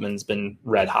because Hoffman's been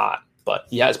red hot, but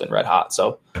he has been red hot.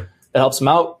 So that helps him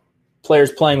out.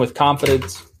 Players playing with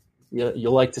confidence.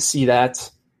 You'll like to see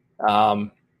that.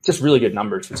 Just really good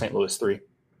numbers for St. Louis 3.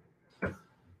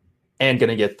 And going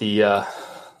to get the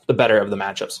better of the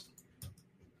matchups.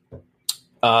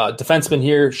 Defenseman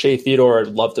here, Shea Theodore. I'd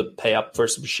love to pay up for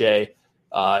some Shea.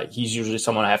 He's usually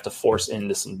someone I have to force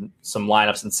into some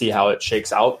lineups and see how it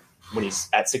shakes out when he's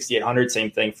at 6,800.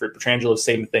 Same thing for Pietrangelo,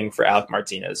 same thing for Alec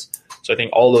Martinez. So I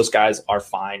think all those guys are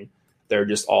fine. They're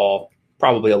just all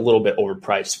probably a little bit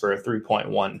overpriced for a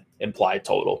 3.1 implied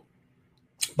total.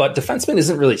 But defenseman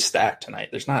isn't really stacked tonight.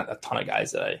 There's not a ton of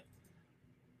guys that I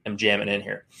am jamming in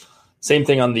here. Same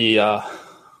thing on the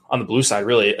blue side,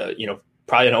 really.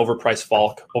 Probably an overpriced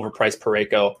Falk, overpriced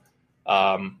Parayko,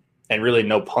 and really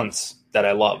no punts that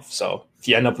I love. So if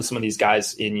you end up with some of these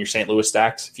guys in your St. Louis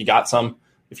stacks, if you got some,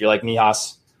 if you're like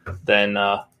Mijas, then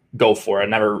go for it. I'm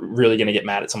never really going to get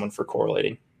mad at someone for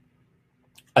correlating.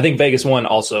 I think Vegas 1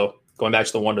 also, going back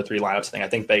to the 1 to 3 lineups thing, I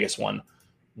think Vegas 1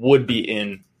 would be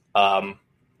in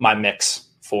my mix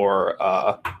for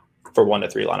 1 to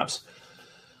 3 lineups.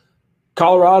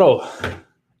 Colorado,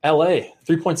 LA,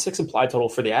 3.6 implied total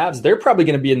for the Avs. They're probably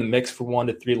going to be in the mix for 1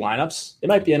 to 3 lineups. They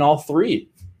might be in all 3.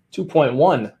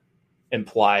 2.1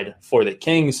 implied for the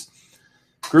Kings.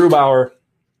 Grubauer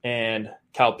and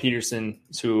Kyle Peterson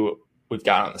is who we've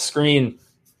got on the screen.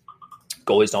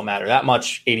 Goalies don't matter that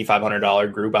much.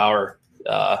 $8,500 Grubauer.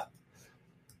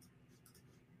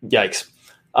 Yikes.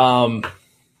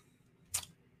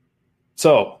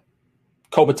 So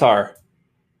Kopitar,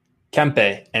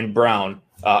 Kempe, and Brown.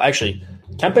 Actually,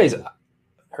 Kempe's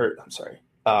hurt. I'm sorry.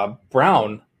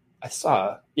 Brown,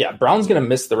 Brown's going to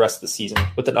miss the rest of the season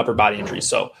with an upper body injury.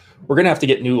 So we're going to have to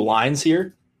get new lines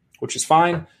here, which is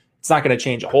fine. It's not going to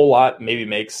change a whole lot. Maybe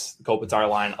makes the Kopitar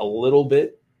line a little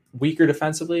bit weaker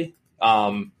defensively.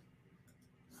 St.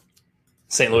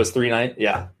 Louis 3 night.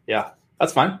 Yeah,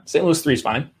 that's fine. St. Louis 3 is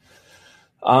fine.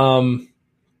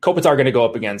 Kopitar going to go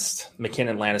up against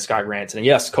McKinnon, Landeskog, Rantanen. And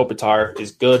yes, Kopitar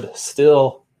is good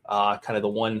still. Kind of the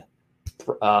one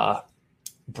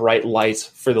bright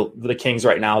light for the Kings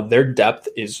right now. Their depth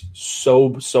is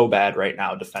so bad right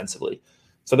now defensively.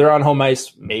 So they're on home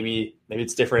ice. Maybe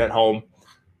it's different at home.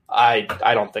 I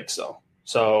don't think so.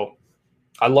 So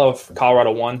I love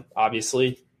Colorado 1,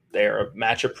 obviously. They're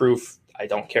matchup proof. I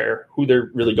don't care who they're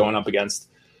really going up against.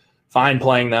 Fine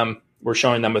playing them. We're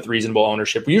showing them with reasonable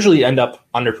ownership. We usually end up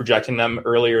under projecting them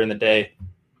earlier in the day.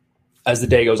 As the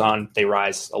day goes on, they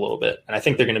rise a little bit. And I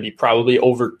think they're going to be probably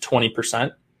over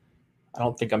 20%. I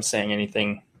don't think I'm saying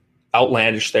anything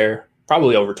outlandish there.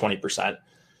 Probably over 20%.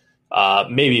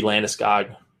 Maybe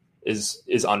Landeskog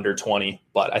is under 20,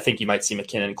 but I think you might see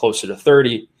McKinnon closer to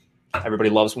 30. Everybody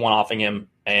loves one-offing him,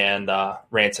 and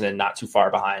Rantanen not too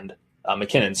far behind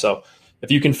McKinnon. So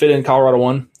if you can fit in Colorado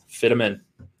 1, fit him in.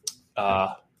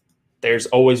 There's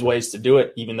always ways to do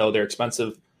it, even though they're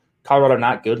expensive. Colorado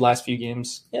not good last few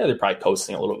games. Yeah, they're probably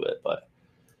coasting a little bit, but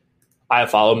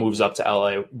Iafallo moves up to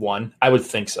LA 1. I would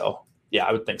think so. Yeah,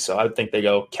 I would think so. I would think they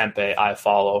go Kempe,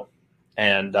 Iafallo,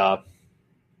 and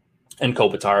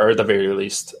Kopitar, or at the very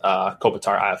least,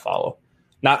 Kopitar, Iafallo.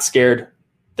 Not scared.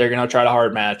 They're going to try to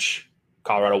hard match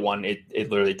Colorado 1.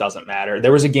 It literally doesn't matter.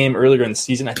 There was a game earlier in the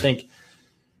season, I think,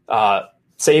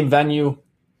 same venue,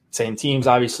 same teams,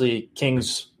 obviously.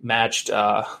 Kings matched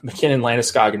McKinnon,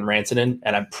 Landeskog, and Rantanen,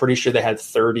 and I'm pretty sure they had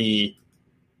 30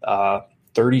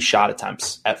 shot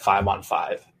attempts at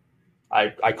 5-on-5.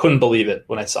 I couldn't believe it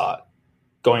when I saw it,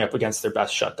 going up against their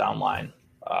best shutdown line.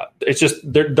 It's just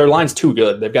their line's too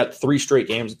good. They've got 3 straight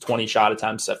games with 20 shot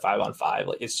attempts at 5-on-5.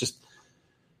 Like it's just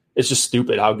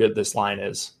stupid how good this line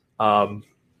is. So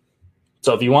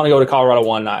if you want to go to Colorado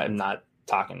 1, I'm not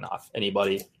talking off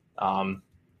anybody.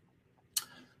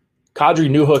 Kadri,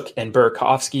 Newhook, and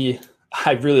Burakovsky.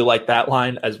 I really like that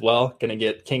line as well. Going to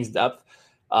get Kings depth.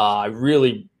 I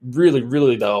really, really,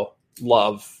 really, though,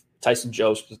 love Tyson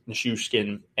Jost,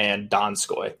 Nichushkin, and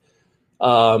Donskoy.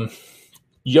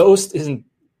 Jost isn't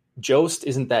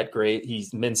that great.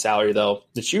 He's min salary though.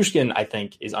 Nichushkin, I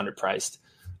think, is underpriced.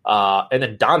 And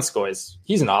then Donskoy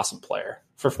he's an awesome player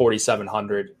for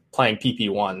 4,700 playing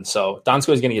PP1. So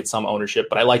Donskoy is going to get some ownership,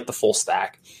 but I like the full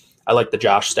stack. I like the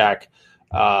Josh stack.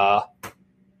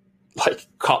 Like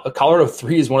Colorado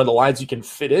 3 is one of the lines you can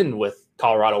fit in with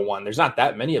Colorado 1. There's not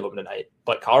that many of them tonight,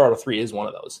 but Colorado 3 is one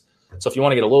of those. So if you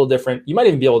want to get a little different, you might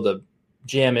even be able to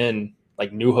jam in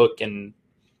like Newhook and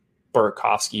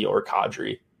Burakovsky or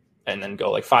Kadri and then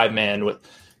go like 5-man with.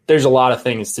 There's a lot of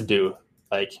things to do.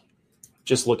 Like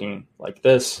just looking like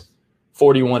this,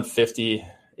 4,150.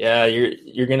 Yeah,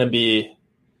 you're going to be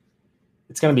 –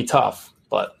 it's going to be tough,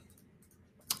 but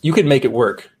you could make it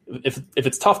work. If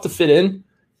it's tough to fit in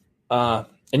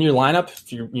your lineup,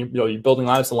 if you're building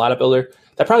lineups, a lineup builder,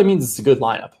 that probably means it's a good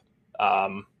lineup,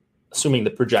 assuming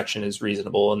the projection is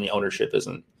reasonable and the ownership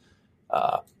isn't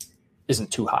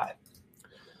too high.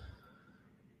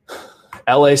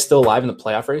 LA still alive in the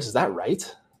playoff race. Is that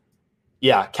right?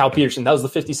 Yeah, Cal Peterson. That was the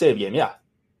 50 save game. Yeah.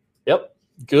 Yep.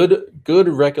 Good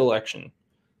recollection.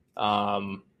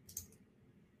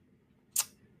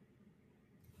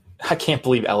 I can't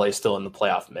believe LA is still in the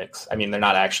playoff mix. I mean, they're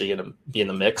not actually going to be in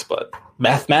the mix, but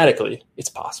mathematically, it's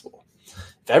possible.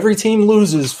 If every team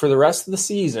loses for the rest of the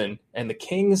season and the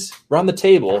Kings run the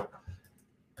table,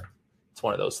 it's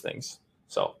one of those things.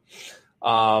 So,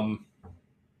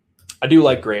 I do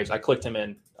like Graves. I clicked him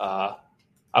in. I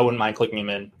wouldn't mind clicking him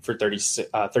in for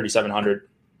 3,700.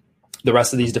 The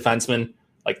rest of these defensemen,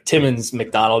 like Timmins,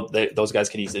 McDonald, those guys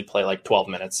could easily play like 12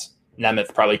 minutes.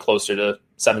 Nemeth probably closer to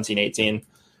 17, 18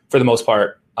 for the most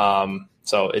part.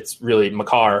 So it's really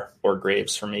Makar or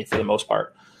Graves for me for the most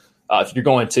part. If you're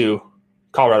going to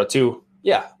Colorado 2,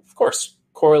 yeah, of course,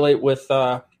 correlate with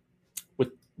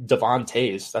Devon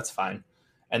Tays. That's fine.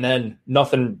 And then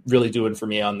nothing really doing for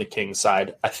me on the Kings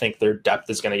side. I think their depth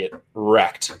is going to get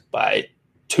wrecked by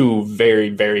two very,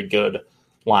 very good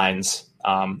lines.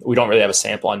 We don't really have a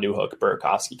sample on Newhook,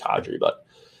 Burakovsky, Kadri, but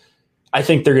I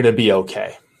think they're going to be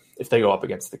okay if they go up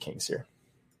against the Kings here.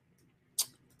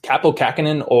 Capo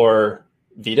Kakinen or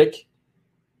Vidic?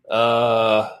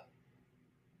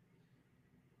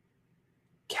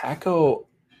 Kako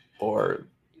or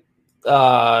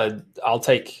I'll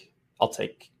take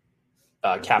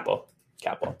Capo.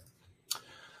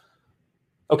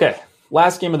 Okay,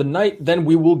 last game of the night. Then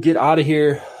we will get out of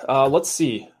here. Let's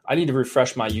see. I need to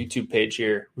refresh my YouTube page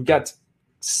here. We've got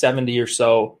 70 or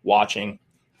so watching.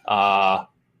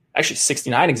 Actually,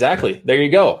 69 exactly. There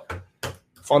you go.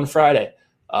 Fun Friday.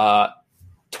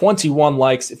 21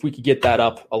 likes. If we could get that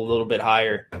up a little bit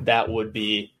higher, that would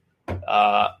be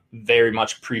very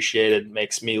much appreciated.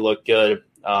 Makes me look good.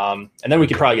 And then we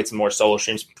could probably get some more solo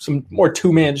streams, some more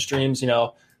 2-man streams.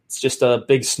 It's just a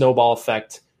big snowball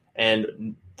effect.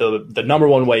 And the number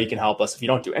one way you can help us, if you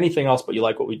don't do anything else but you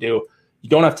like what we do, you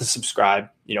don't have to subscribe.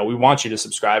 We want you to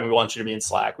subscribe. We want you to be in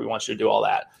Slack. We want you to do all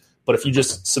that. But if you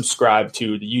just subscribe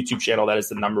to the YouTube channel, that is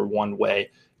the number one way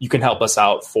you can help us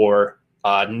out for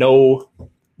no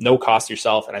cost to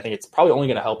yourself. And I think it's probably only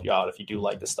going to help you out if you do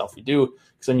like the stuff we do,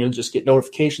 because then you'll just get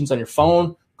notifications on your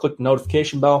phone. Click the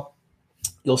notification bell.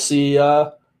 You'll see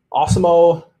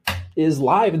Awesemo is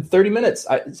live in 30 minutes.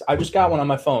 I just got one on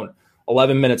my phone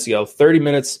 11 minutes ago. 30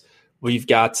 minutes, we've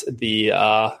got the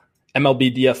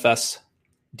MLB DFS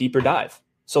Deeper Dive.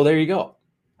 So there you go.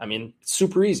 I mean,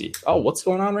 super easy. Oh, what's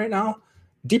going on right now?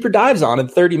 Deeper Dive's on in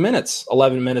 30 minutes,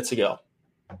 11 minutes ago.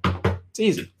 It's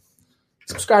easy.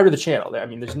 Subscribe to the channel. I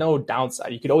mean, there's no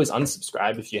downside. You could always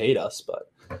unsubscribe if you hate us, but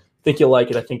I think you'll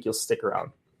like it. I think you'll stick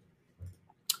around.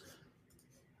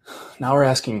 Now we're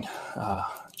asking,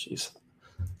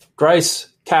 Grice,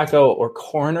 Kako, or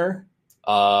Corner.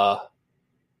 I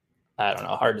don't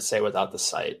know. Hard to say without the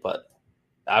site, but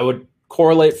I would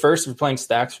correlate first if you're playing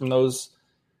stacks from those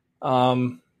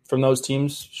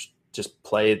teams. Just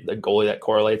play the goalie that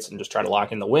correlates and just try to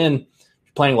lock in the win. If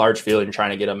you're playing large field and you're trying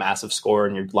to get a massive score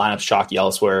and your lineup's chalky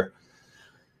elsewhere,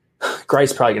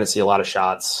 Grice probably going to see a lot of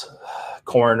shots.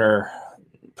 Corner,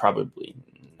 probably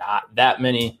not that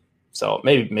many. So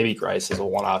maybe Grice is a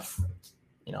one-off,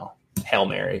 Hail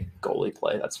Mary goalie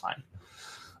play. That's fine.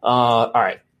 All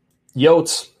right.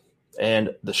 Yotes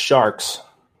and the Sharks.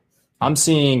 I'm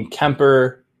seeing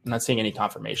Kemper. I'm not seeing any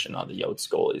confirmation on the Yotes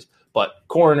goalies, but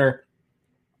Coroner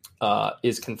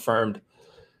is confirmed.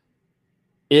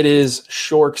 It is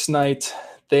Sharks night.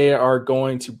 They are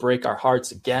going to break our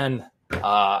hearts again.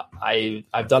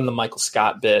 I've done the Michael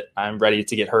Scott bit. I'm ready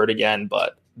to get hurt again,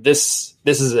 but this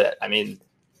is it. I mean,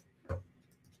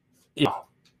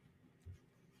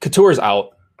 Couture's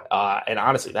out, and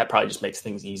honestly, that probably just makes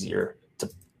things easier to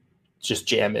just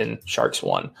jam in Sharks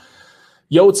 1.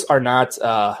 Yotes are not,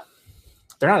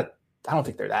 they're not, I don't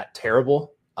think they're that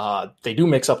terrible. They do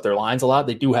mix up their lines a lot.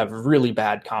 They do have really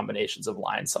bad combinations of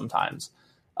lines sometimes.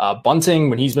 Bunting,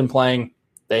 when he's been playing,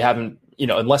 they haven't,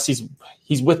 unless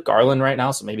he's with Garland right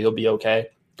now, so maybe he'll be okay.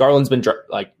 Garland's been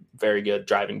very good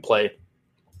driving play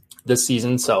this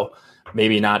season, so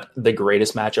maybe not the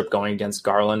greatest matchup going against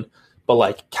Garland. But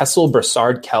like Kessel,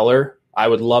 Brassard, Keller, I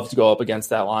would love to go up against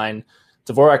that line.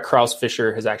 Dvorak, Krause,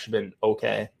 Fisher has actually been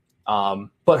okay.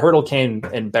 But Hurdle, Kane,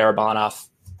 and Barabanov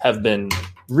have been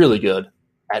really good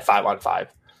at 5-on-5.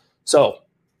 So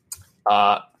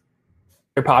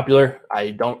they're popular.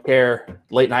 I don't care.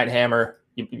 Late night hammer,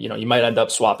 you might end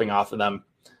up swapping off of them.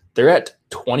 They're at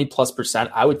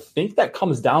 20+%. I would think that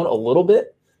comes down a little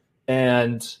bit.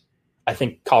 And I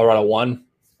think Colorado won.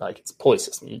 Like, it's a pulley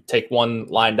system. You take one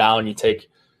line down, you take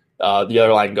the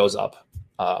other line goes up.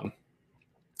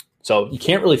 So you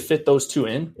can't really fit those two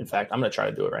in. In fact, I'm going to try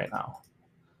to do it right now.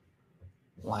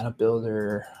 Lineup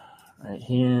builder right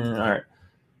here. All right.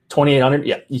 2,800.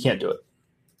 Yeah, you can't do it.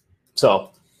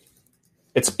 So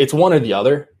it's one or the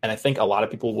other. And I think a lot of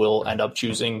people will end up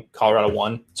choosing Colorado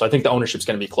 1. So I think the ownership's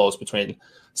going to be close between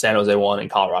San Jose 1 and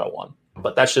Colorado 1.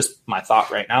 But that's just my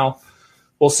thought right now.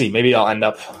 We'll see. Maybe I'll end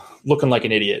up looking like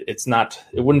an idiot.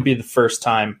 It wouldn't be the first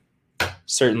time.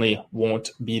 Certainly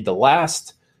won't be the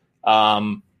last.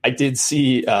 I did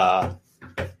see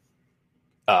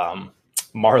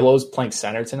Marlowe's playing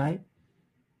center tonight.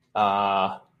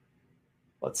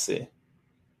 Let's see.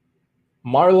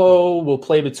 Marlowe will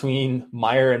play between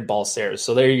Meyer and Balceres.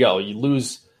 So there you go. You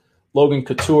lose Logan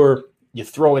Couture. You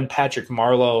throw in Patrick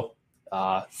Marlowe,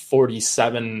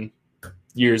 47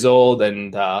 years old.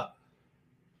 And, that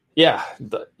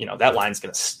line's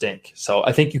going to stink. So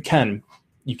I think you can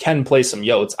play some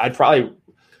Yotes.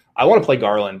 I want to play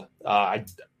Garland.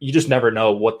 You just never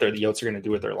know what the Yotes are going to do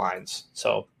with their lines.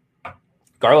 So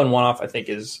Garland one-off, I think,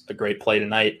 is a great play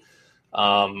tonight.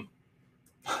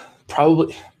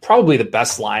 Probably the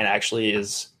best line actually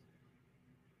is,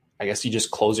 I guess you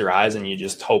just close your eyes and you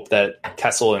just hope that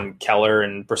Kessel and Keller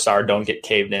and Brassard don't get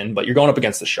caved in, but you're going up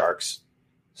against the Sharks.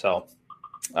 So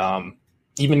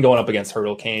even going up against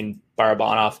Hurdle, Kane,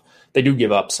 Barabanov, they do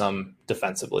give up some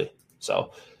defensively.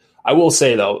 So I will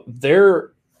say, though,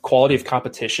 their quality of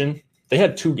competition, they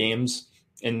had 2 games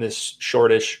in this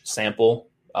shortish sample,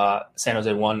 San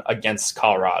Jose won against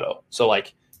Colorado. So,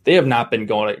 they have not been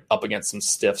going up against some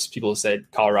stiffs. People have said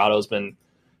Colorado's been,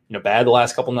 bad the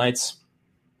last couple nights.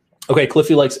 Okay,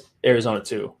 Cliffy likes Arizona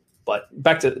too, but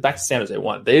back to San Jose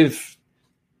 1.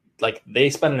 They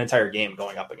spent an entire game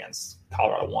going up against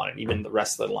Colorado 1, and even the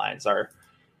rest of the lines are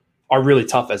really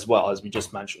tough as well, as we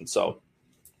just mentioned. So,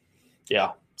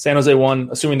 yeah, San Jose 1,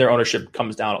 assuming their ownership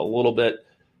comes down a little bit,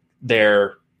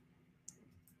 they're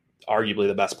arguably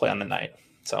the best play on the night.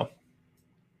 So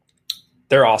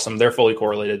they're awesome. They're fully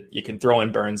correlated. You can throw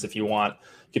in Burns if you want.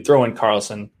 You can throw in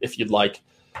Carlson if you'd like.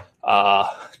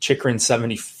 Chikrin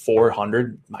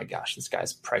 7,400. My gosh, this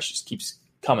guy's price just keeps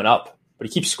coming up, but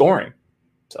he keeps scoring.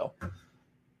 So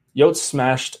Yotes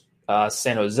smashed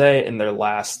San Jose in their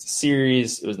last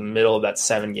series. It was in the middle of that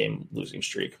 7-game losing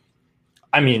streak.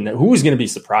 I mean, who's going to be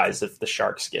surprised if the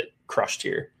Sharks get crushed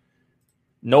here?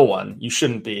 No one. You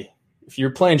shouldn't be. If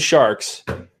you're playing Sharks,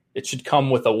 it should come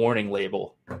with a warning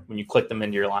label when you click them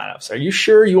into your lineups. Are you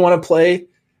sure you want to play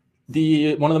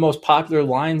one of the most popular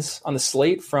lines on the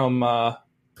slate from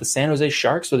the San Jose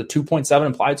Sharks with a 2.7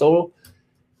 implied total?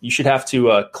 You should have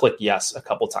to click yes a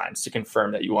couple times to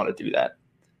confirm that you want to do that.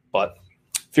 But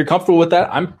if you're comfortable with that,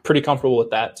 I'm pretty comfortable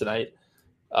with that tonight.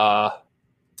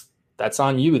 That's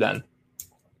on you then,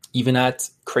 even at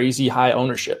crazy high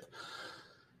ownership.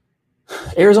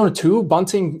 Arizona 2,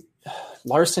 Bunting,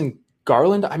 Larson,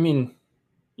 Garland. I mean,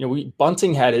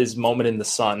 Bunting had his moment in the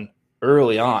sun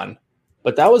early on,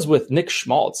 but that was with Nick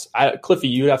Schmaltz. Cliffy,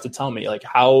 you'd have to tell me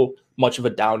how much of a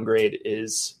downgrade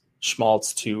is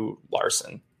Schmaltz to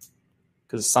Larson,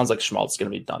 because it sounds like Schmaltz is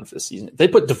going to be done for the season. If they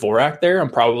put Dvorak there, I'm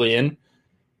probably in,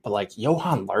 but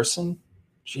Johan Larson,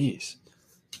 jeez.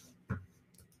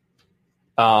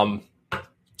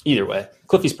 Either way,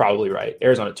 Cliffy's probably right.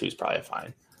 Arizona 2 is probably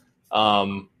fine.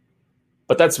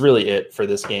 But that's really it for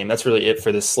this game. That's really it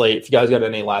for this slate. If you guys got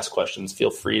any last questions,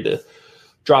 feel free to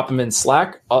drop them in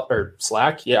Slack or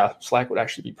Slack. Yeah, Slack would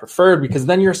actually be preferred, because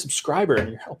then you're a subscriber and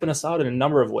you're helping us out in a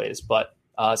number of ways. But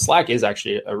Slack is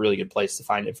actually a really good place to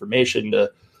find information,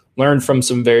 to learn from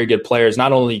some very good players,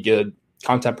 not only good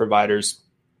content providers.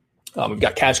 We've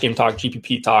got Cash Game Talk,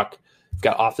 GPP Talk, we've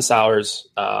got Office Hours,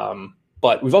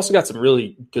 but we've also got some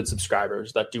really good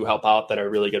subscribers that do help out, that are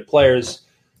really good players,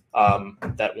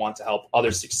 that want to help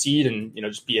others succeed and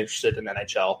just be interested in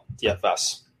NHL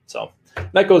DFS. So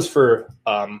that goes for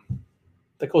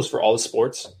all the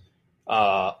sports.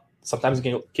 Sometimes it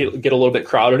can get a little bit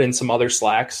crowded in some other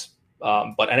Slacks,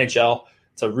 but NHL,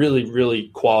 it's a really, really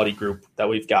quality group that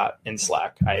we've got in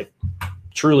Slack. I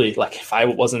truly, like, if I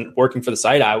wasn't working for the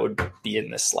site, I would be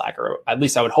in this Slack, or at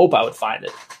least I would hope I would find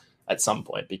it at some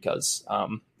point, because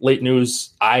late news,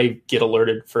 I get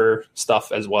alerted for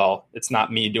stuff as well. It's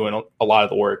not me doing a lot of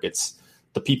the work. It's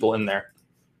the people in there.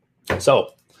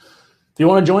 So if you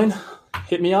want to join,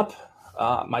 hit me up.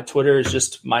 My Twitter is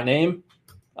just my name.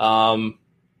 If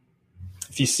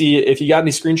you got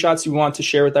any screenshots you want to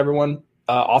share with everyone,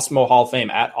 Osmo Hall of Fame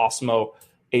at Osmo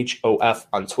HOF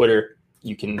on Twitter.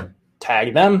 You can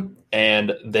tag them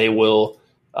and they will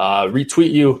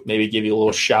retweet you, maybe give you a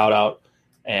little shout out.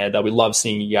 And we love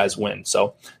seeing you guys win.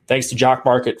 So thanks to Jock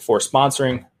Market for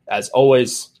sponsoring. As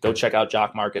always, go check out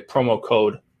Jock Market. Promo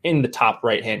code in the top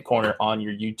right-hand corner on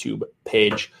your YouTube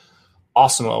page.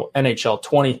 Osmo NHL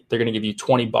 20. They're going to give you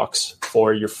 $20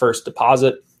 for your first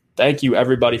deposit. Thank you,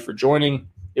 everybody, for joining.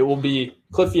 It will be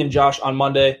Cliffy and Josh on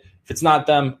Monday. If it's not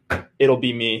them, it'll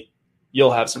be me.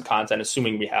 You'll have some content,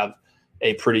 assuming we have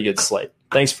a pretty good slate.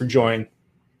 Thanks for joining.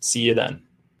 See you then.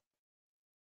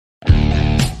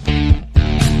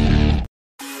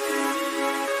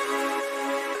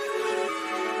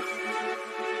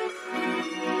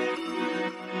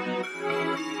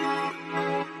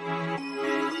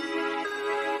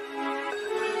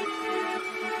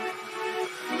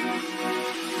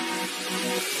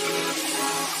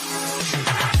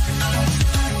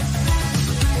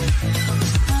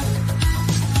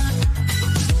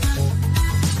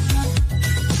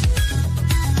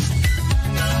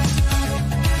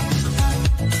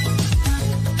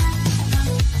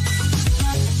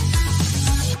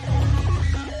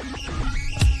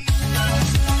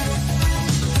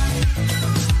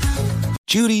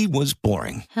 Judy was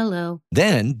boring. Hello.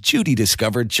 Then Judy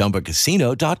discovered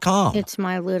ChumbaCasino.com. It's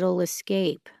my little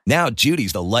escape. Now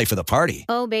Judy's the life of the party.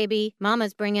 Oh, baby,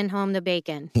 mama's bringing home the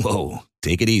bacon. Whoa,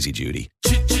 take it easy, Judy.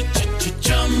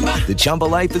 The Chumba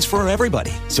life is for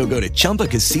everybody. So go to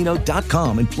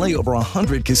ChumbaCasino.com and play over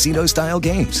 100 casino-style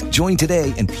games. Join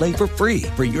today and play for free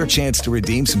for your chance to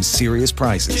redeem some serious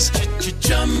prizes.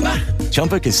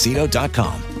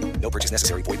 ChumbaCasino.com. No purchase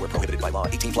necessary. Void where prohibited by law.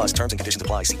 18 plus terms and conditions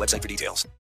apply. See website for details.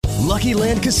 Lucky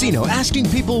Land Casino, asking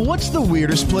people, what's the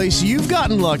weirdest place you've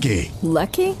gotten lucky?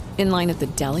 Lucky? In line at the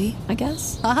deli, I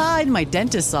guess? Aha, in my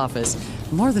dentist's office.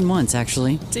 More than once,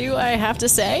 actually. Do I have to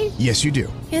say? Yes, you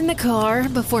do. In the car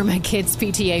before my kids'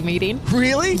 PTA meeting.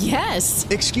 Really? Yes.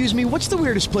 Excuse me, what's the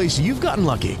weirdest place you've gotten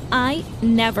lucky? I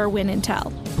never win and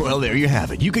tell. Well, there you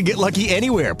have it. You can get lucky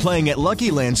anywhere, playing at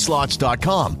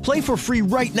LuckyLandSlots.com. Play for free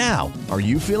right now. Are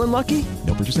you feeling lucky?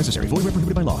 No purchase necessary. Void where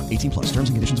prohibited by law. 18 plus. Terms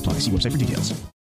and conditions apply. See website for details.